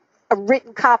a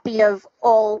written copy of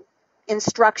all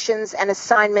instructions and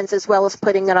assignments as well as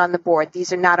putting it on the board.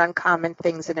 These are not uncommon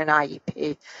things in an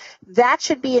IEP. That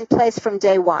should be in place from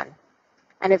day one.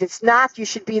 And if it's not, you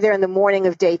should be there in the morning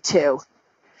of day two.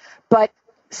 But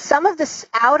some of the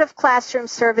out-of-classroom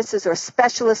services or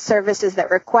specialist services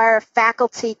that require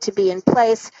faculty to be in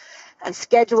place and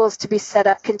schedules to be set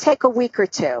up can take a week or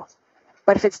two.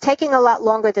 But if it's taking a lot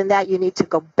longer than that, you need to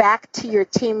go back to your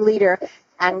team leader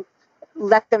and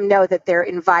let them know that they're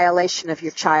in violation of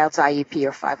your child's IEP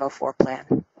or 504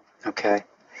 plan. Okay.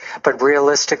 But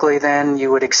realistically then,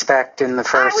 you would expect in the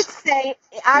first...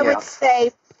 I would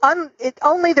say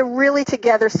only the really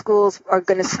together schools are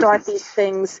going to start these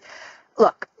things.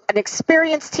 Look, an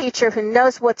experienced teacher who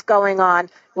knows what's going on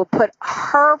will put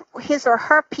his or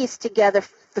her piece together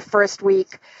the first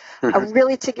week. A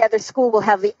really together school will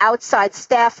have the outside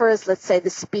staffers, let's say the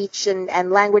speech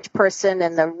and language person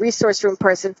and the resource room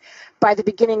person, by the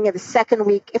beginning of the second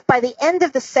week. If by the end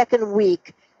of the second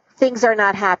week things are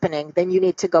not happening, then you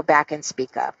need to go back and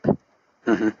speak up.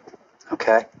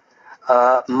 Okay.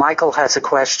 Michael has a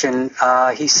question.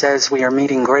 He says, we are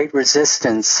meeting great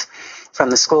resistance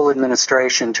from the school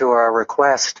administration to our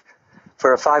request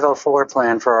for a 504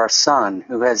 plan for our son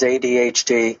who has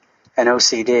ADHD and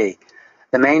OCD.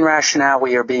 The main rationale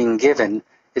we are being given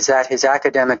is that his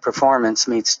academic performance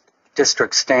meets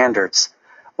district standards.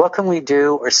 What can we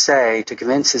do or say to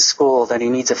convince his school that he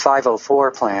needs a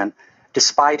 504 plan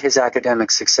despite his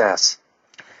academic success?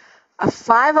 A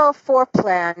 504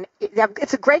 plan,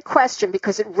 it's a great question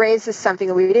because it raises something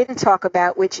that we didn't talk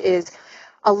about, which is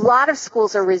a lot of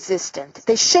schools are resistant.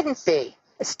 They shouldn't be.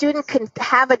 A student can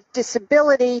have a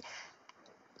disability,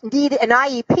 need an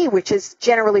IEP, which is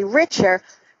generally richer,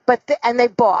 and they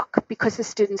balk because the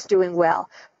student's doing well.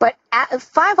 But a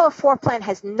 504 plan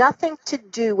has nothing to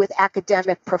do with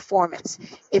academic performance.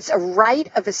 It's a right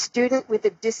of a student with a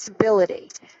disability.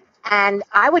 And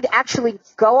I would actually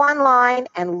go online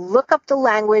and look up the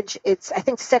language. It's, I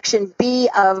think, Section B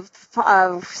of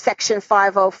Section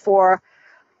 504.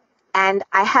 And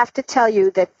I have to tell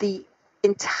you that the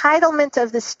entitlement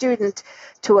of the student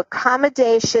to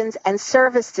accommodations and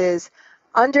services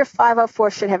under 504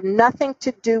 should have nothing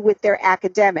to do with their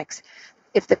academics.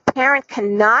 If the parent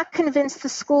cannot convince the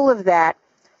school of that,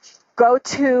 go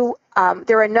to,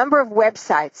 there are a number of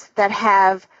websites that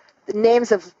have the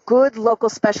names of good local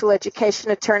special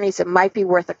education attorneys. It might be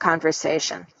worth a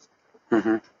conversation.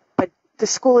 But the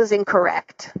school is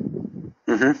incorrect.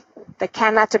 They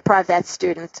cannot deprive that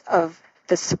student of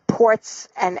the supports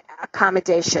and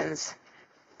accommodations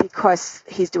because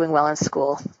he's doing well in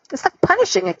school. It's like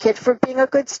punishing a kid for being a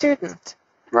good student.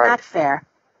 Right. Not fair.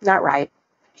 Not right.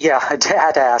 Yeah, a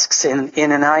dad asks, in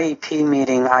an IEP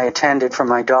meeting I attended for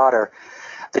my daughter,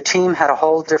 the team had a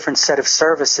whole different set of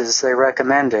services they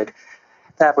recommended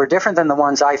that were different than the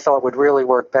ones I thought would really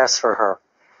work best for her.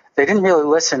 They didn't really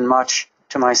listen much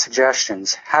to my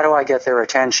suggestions. How do I get their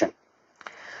attention?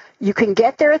 You can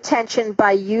get their attention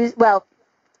by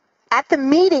at the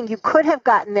meeting, you could have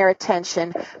gotten their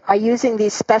attention by using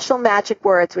these special magic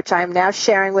words, which I am now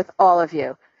sharing with all of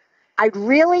you. I'd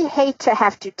really hate to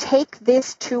have to take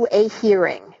this to a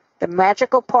hearing. The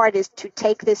magical part is to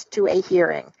take this to a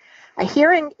hearing. A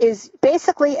hearing is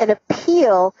basically an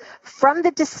appeal from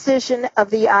the decision of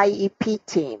the IEP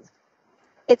team.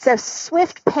 It's a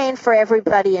swift pain for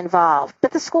everybody involved,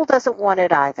 but the school doesn't want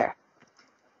it either.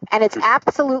 And it's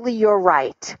absolutely your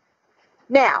right.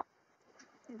 Now,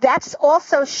 that's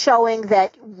also showing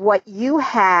that what you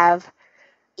have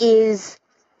is,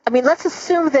 let's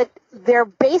assume that they're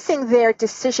basing their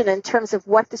decision in terms of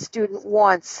what the student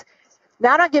wants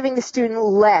not on giving the student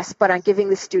less, but on giving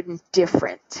the student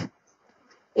different.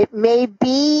 It may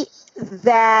be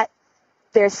that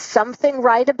there's something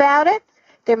right about it.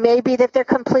 There may be that they're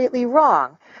completely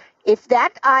wrong. If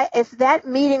that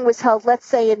meeting was held, let's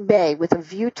say in May, with a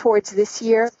view towards this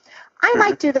year, I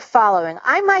might do the following.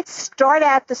 I might start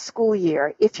out the school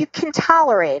year, if you can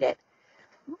tolerate it,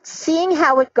 seeing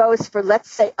how it goes for, let's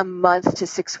say, a month to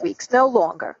 6 weeks, no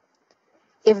longer.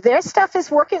 If their stuff is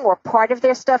working or part of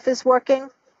their stuff is working,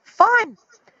 fine.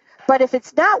 But if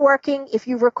it's not working, if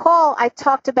you recall, I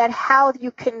talked about how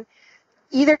you can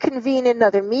either convene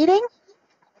another meeting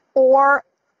or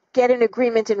get an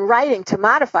agreement in writing to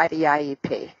modify the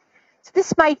IEP. So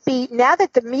this might be, now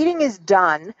that the meeting is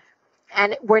done,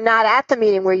 and we're not at the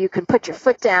meeting where you can put your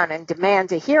foot down and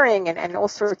demand a hearing and all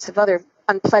sorts of other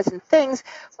unpleasant things,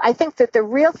 I think that the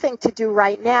real thing to do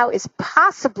right now is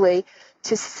possibly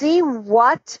to see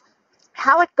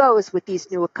how it goes with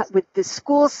with the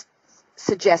school's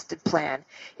suggested plan.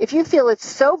 If you feel it's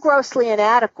so grossly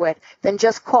inadequate, then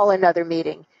just call another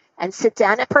meeting and sit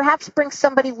down and perhaps bring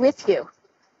somebody with you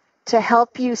to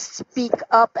help you speak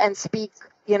up and speak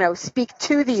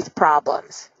to these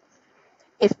problems.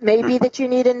 It may be that you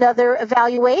need another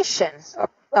evaluation,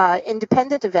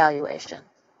 independent evaluation.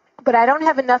 But I don't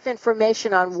have enough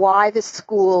information on why the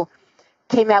school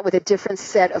came out with a different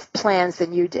set of plans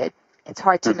than you did. It's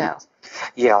hard to know.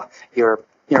 Yeah, your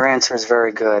answer is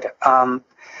very good. A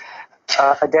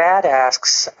dad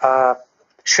asks,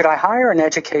 should I hire an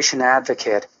education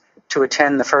advocate to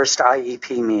attend the first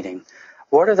IEP meeting?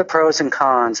 What are the pros and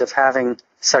cons of having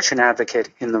such an advocate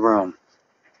in the room?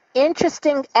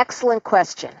 Interesting, excellent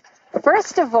question.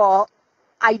 First of all,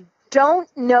 I don't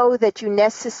know that you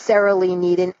necessarily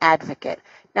need an advocate.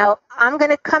 Now, I'm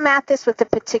going to come at this with a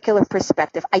particular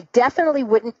perspective. I definitely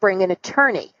wouldn't bring an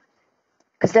attorney,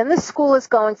 because then the school is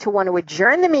going to want to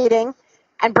adjourn the meeting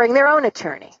and bring their own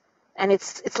attorney. And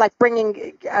it's like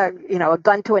bringing a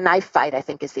gun to a knife fight, I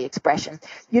think is the expression.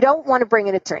 You don't want to bring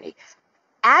an attorney.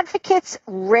 Advocates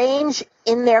range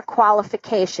in their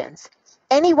qualifications.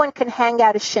 Anyone can hang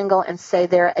out a shingle and say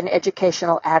they're an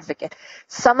educational advocate.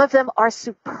 Some of them are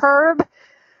superb.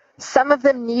 Some of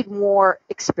them need more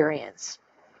experience.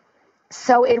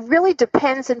 So it really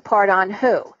depends in part on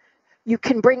who. You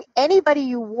can bring anybody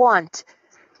you want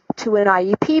to an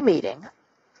IEP meeting.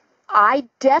 I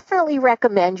definitely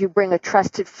recommend you bring a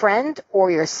trusted friend or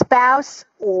your spouse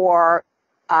or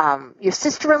your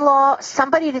sister-in-law,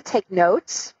 somebody to take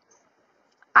notes.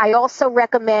 I also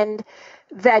recommend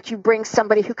that you bring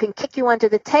somebody who can kick you under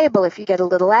the table if you get a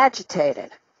little agitated.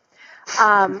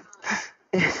 You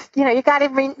got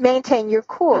to maintain your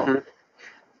cool. Mm-hmm.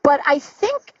 But I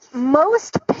think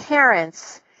most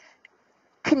parents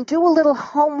can do a little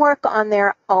homework on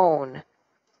their own.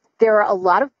 There are a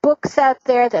lot of books out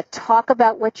there that talk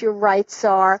about what your rights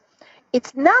are.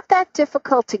 It's not that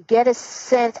difficult to get a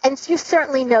sense, and you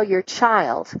certainly know your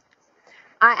child.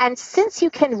 And since you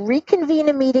can reconvene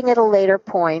a meeting at a later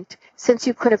point, since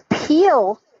you could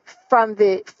appeal from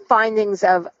the findings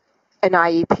of an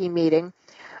IEP meeting,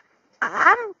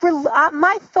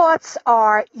 my thoughts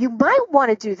are you might want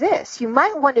to do this. You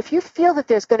might want, if you feel that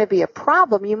there's going to be a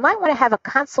problem, you might want to have a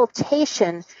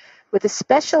consultation with a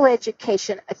special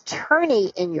education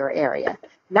attorney in your area.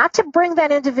 Not to bring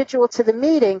that individual to the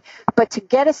meeting, but to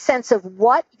get a sense of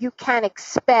what you can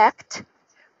expect.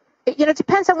 It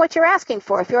depends on what you're asking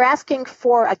for. If you're asking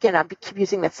for, again, I'll keep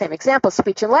using that same example,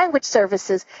 speech and language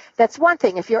services, that's one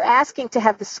thing. If you're asking to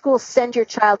have the school send your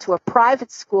child to a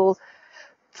private school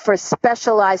for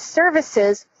specialized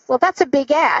services, well, that's a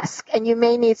big ask, and you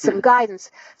may need some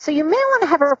guidance. So you may want to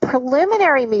have a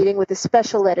preliminary meeting with a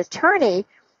special ed attorney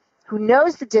who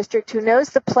knows the district, who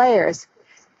knows the players,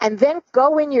 and then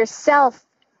go in yourself,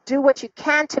 do what you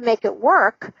can to make it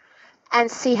work,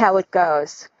 and see how it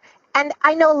goes. And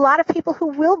I know a lot of people who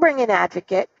will bring an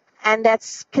advocate, and that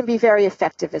can be very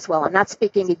effective as well. I'm not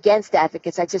speaking against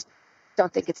advocates. I just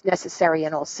don't think it's necessary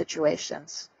in all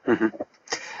situations. Mm-hmm.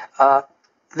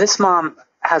 This mom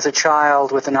has a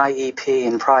child with an IEP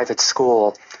in private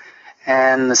school,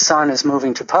 and the son is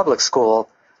moving to public school.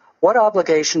 What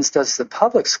obligations does the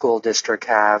public school district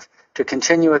have to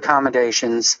continue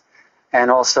accommodations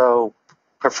and also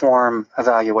perform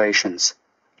evaluations?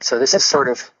 So this is sort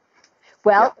of...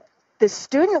 Well, the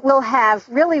student will have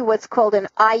really what's called an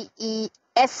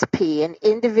IESP, an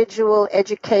Individual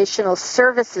Educational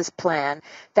Services Plan.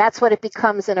 That's what it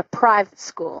becomes in a private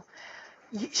school.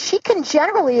 She can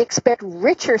generally expect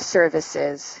richer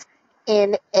services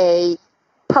in a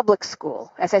public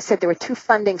school. As I said, there were two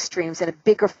funding streams and a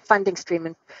bigger funding stream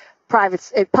in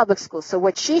public school. So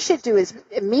what she should do is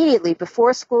immediately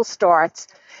before school starts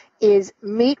is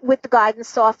meet with the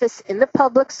guidance office in the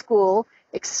public school,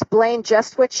 explain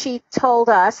just what she told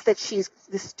us, that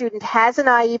the student has an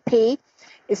IEP,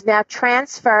 is now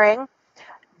transferring.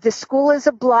 The school is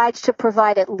obliged to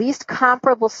provide at least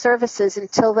comparable services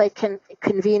until they can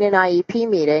convene an IEP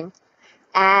meeting,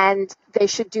 and they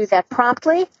should do that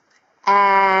promptly.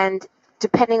 And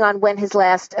depending on when his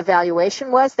last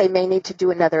evaluation was, they may need to do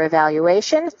another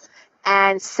evaluation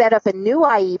and set up a new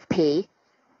IEP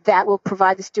that will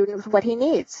provide the student with what he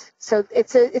needs. So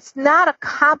it's not a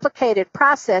complicated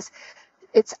process.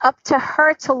 It's up to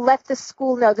her to let the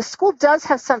school know. The school does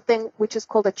have something which is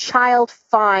called a child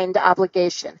find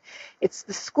obligation. It's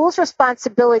the school's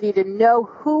responsibility to know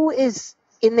who is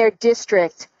in their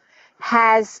district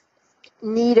has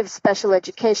need of special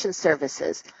education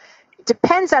services. It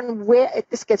depends on where,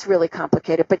 this gets really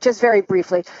complicated, but just very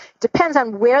briefly, depends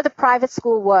on where the private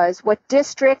school was, what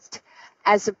district,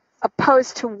 as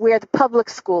opposed to where the public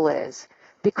school is,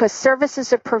 because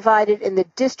services are provided in the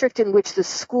district in which the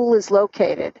school is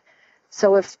located.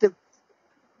 So if the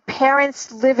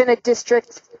parents live in a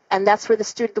district and that's where the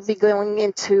student will be going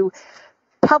into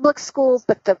public school,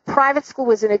 but the private school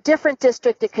was in a different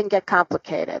district, it can get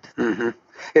complicated. Mm-hmm.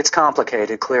 It's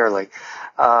complicated, clearly.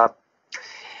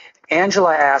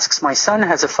 Angela asks, my son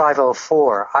has a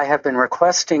 504. I have been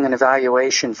requesting an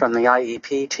evaluation from the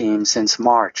IEP team since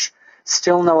March.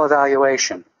 Still no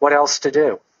evaluation. What else to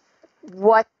do?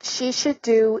 What she should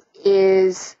do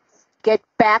is get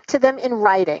back to them in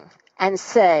writing and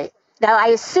say, now I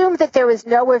assume that there was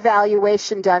no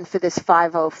evaluation done for this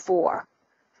 504,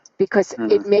 because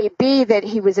it may be that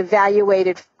he was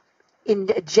evaluated in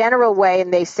a general way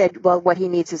and they said, well, what he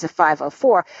needs is a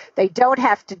 504. They don't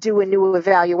have to do a new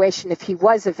evaluation if he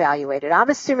was evaluated. I'm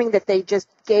assuming that they just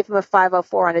gave him a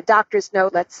 504 on a doctor's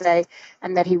note, let's say,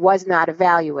 and that he was not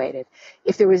evaluated.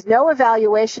 If there was no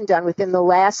evaluation done within the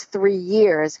last 3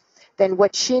 years, then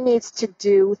what she needs to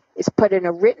do is put in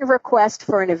a written request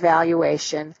for an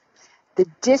evaluation. The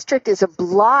district is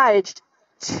obliged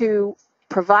to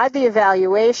provide the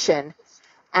evaluation,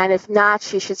 and if not,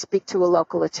 she should speak to a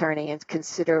local attorney and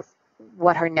consider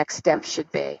what her next step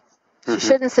should be. She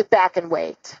shouldn't sit back and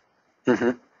wait.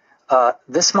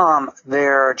 This mom,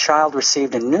 their child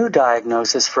received a new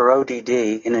diagnosis for ODD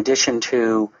in addition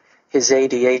to his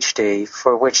ADHD,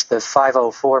 for which the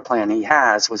 504 plan he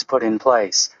has was put in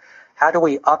place. How do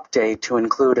we update to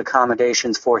include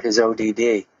accommodations for his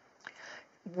ODD?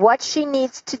 What she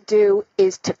needs to do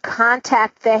is to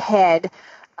contact the head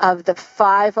of the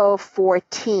 504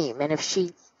 team, and if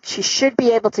she should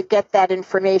be able to get that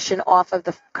information off of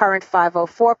the current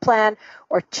 504 plan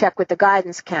or check with the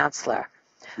guidance counselor,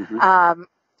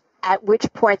 at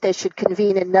which point they should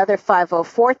convene another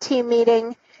 504 team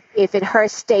meeting. If in her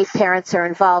state parents are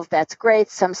involved, that's great.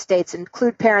 Some states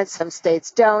include parents, some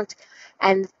states don't.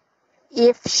 And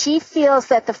if she feels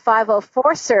that the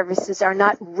 504 services are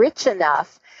not rich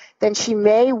enough, then she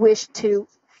may wish to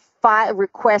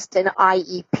request an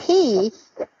IEP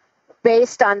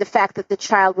based on the fact that the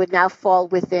child would now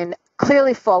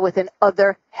clearly fall within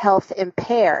other health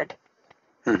impaired.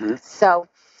 So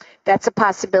that's a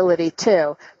possibility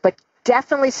too. But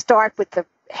definitely start with the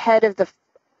head of the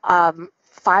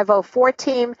 504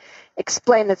 team,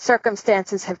 explain that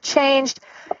circumstances have changed.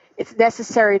 It's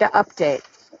necessary to update.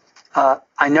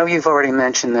 I know you've already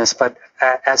mentioned this, but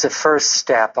as a first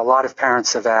step, a lot of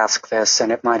parents have asked this,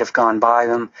 and it might have gone by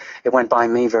them. It went by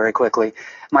me very quickly.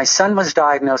 My son was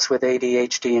diagnosed with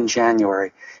ADHD in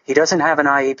January. He doesn't have an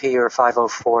IEP or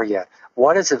 504 yet.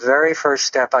 What is the very first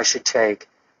step I should take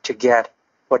to get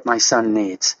what my son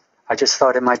needs? I just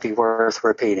thought it might be worth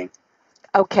repeating.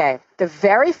 Okay. The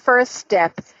very first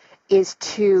step is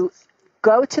to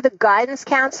go to the guidance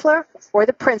counselor or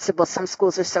the principal. Some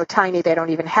schools are so tiny they don't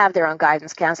even have their own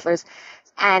guidance counselors.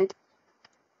 And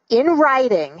in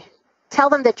writing, tell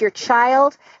them that your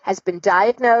child has been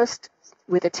diagnosed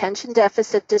with attention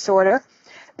deficit disorder,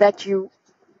 that you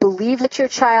believe that your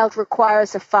child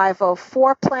requires a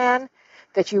 504 plan,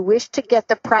 that you wish to get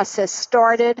the process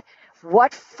started.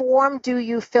 What form do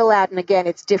you fill out? And again,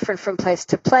 it's different from place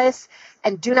to place.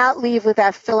 And do not leave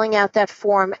without filling out that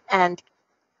form and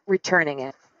returning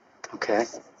it. Okay,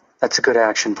 that's a good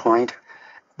action point.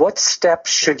 What steps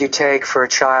should you take for a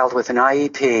child with an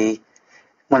IEP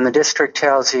when the district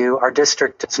tells you our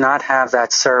district does not have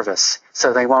that service,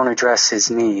 so they won't address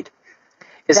his need?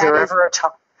 Is there ever a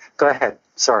time? Go ahead.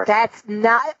 Sorry. That's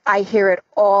not, I hear it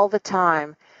all the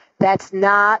time. That's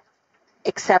not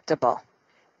acceptable.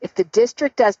 If the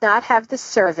district does not have the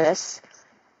service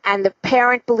and the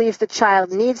parent believes the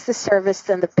child needs the service,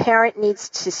 then the parent needs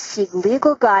to seek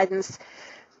legal guidance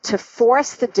to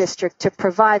force the district to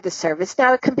provide the service.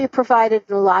 Now, it can be provided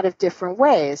in a lot of different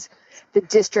ways. The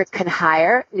district can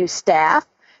hire new staff.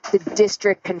 The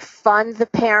district can fund the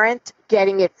parent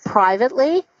getting it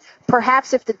privately.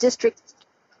 Perhaps if the district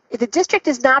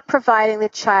is not providing the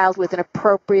child with an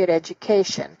appropriate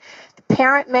education, the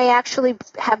parent may actually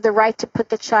have the right to put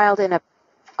the child in a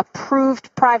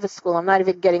approved private school. I'm not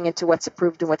even getting into what's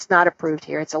approved and what's not approved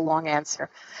here. It's a long answer.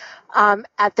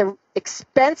 At the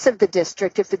expense of the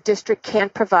district, if the district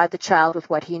can't provide the child with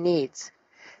what he needs.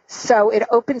 So it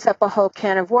opens up a whole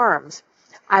can of worms.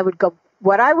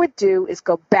 What I would do is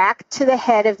go back to the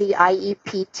head of the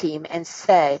IEP team and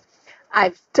say,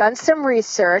 I've done some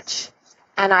research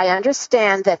and I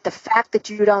understand that the fact that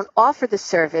you don't offer the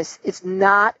service is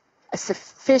not a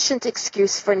sufficient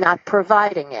excuse for not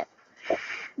providing it.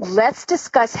 Let's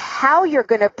discuss how you're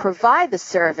going to provide the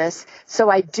service so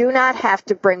I do not have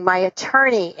to bring my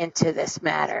attorney into this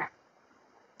matter.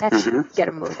 That should get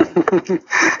him moving.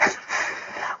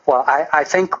 Well, I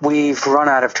think we've run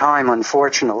out of time,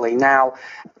 unfortunately. Now,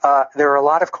 there are a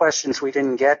lot of questions we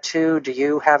didn't get to. Do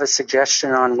you have a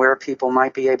suggestion on where people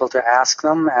might be able to ask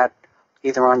them, at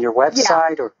either on your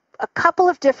website or? A couple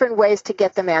of different ways to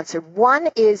get them answered. One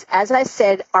is, as I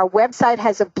said, our website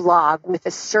has a blog with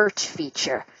a search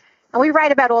feature. And we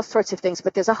write about all sorts of things,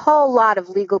 but there's a whole lot of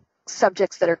legal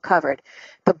subjects that are covered.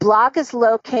 The blog is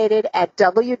located at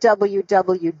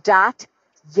www.Yellin,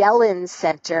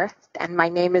 and my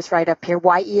name is right up here,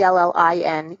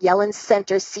 Yellin,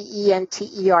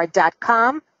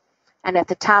 YellinCenter.com. And at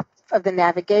the top of the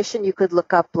navigation, you could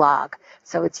look up blog.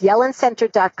 So it's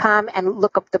YellinCenter.com and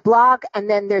look up the blog. And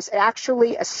then there's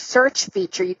actually a search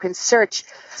feature. You can search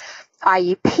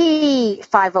IEP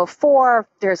 504.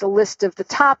 There's a list of the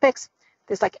topics.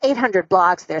 There's like 800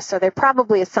 blogs there. So there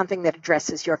probably is something that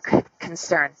addresses your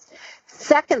concern.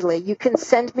 Secondly, you can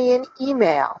send me an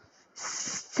email.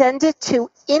 Send it to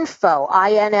info,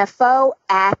 I-N-F-O,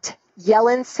 at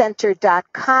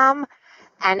YellinCenter.com.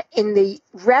 And in the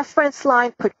reference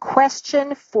line, put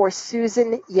question for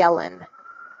Susan Yellin.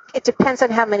 It depends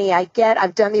on how many I get.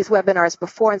 I've done these webinars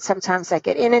before, and sometimes I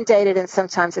get inundated, and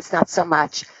sometimes it's not so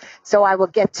much. So I will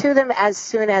get to them as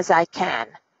soon as I can.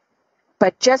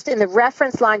 But just in the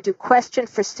reference line, do question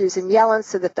for Susan Yellin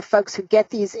so that the folks who get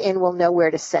these in will know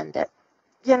where to send it.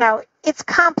 You know, it's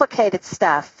complicated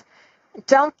stuff.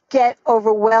 Don't get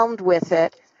overwhelmed with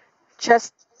it.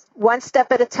 Just one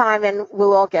step at a time, and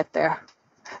we'll all get there.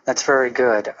 That's very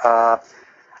good. I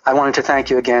wanted to thank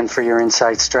you again for your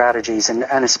insight strategies and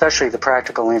especially the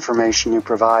practical information you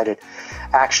provided.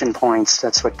 Action points,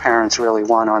 that's what parents really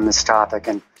want on this topic,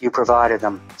 and you provided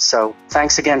them. So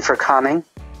thanks again for coming,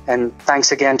 and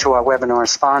thanks again to our webinar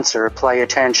sponsor, Play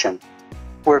Attention.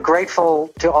 We're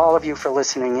grateful to all of you for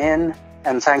listening in,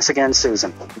 and thanks again,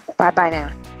 Susan. Bye-bye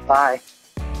now. Bye.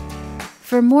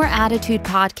 For more Attitude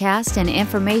podcasts and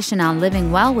information on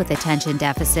living well with attention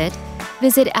deficit,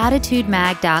 visit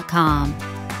attitudemag.com.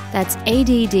 That's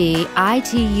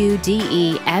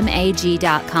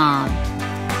ADDITUDEMAG.com.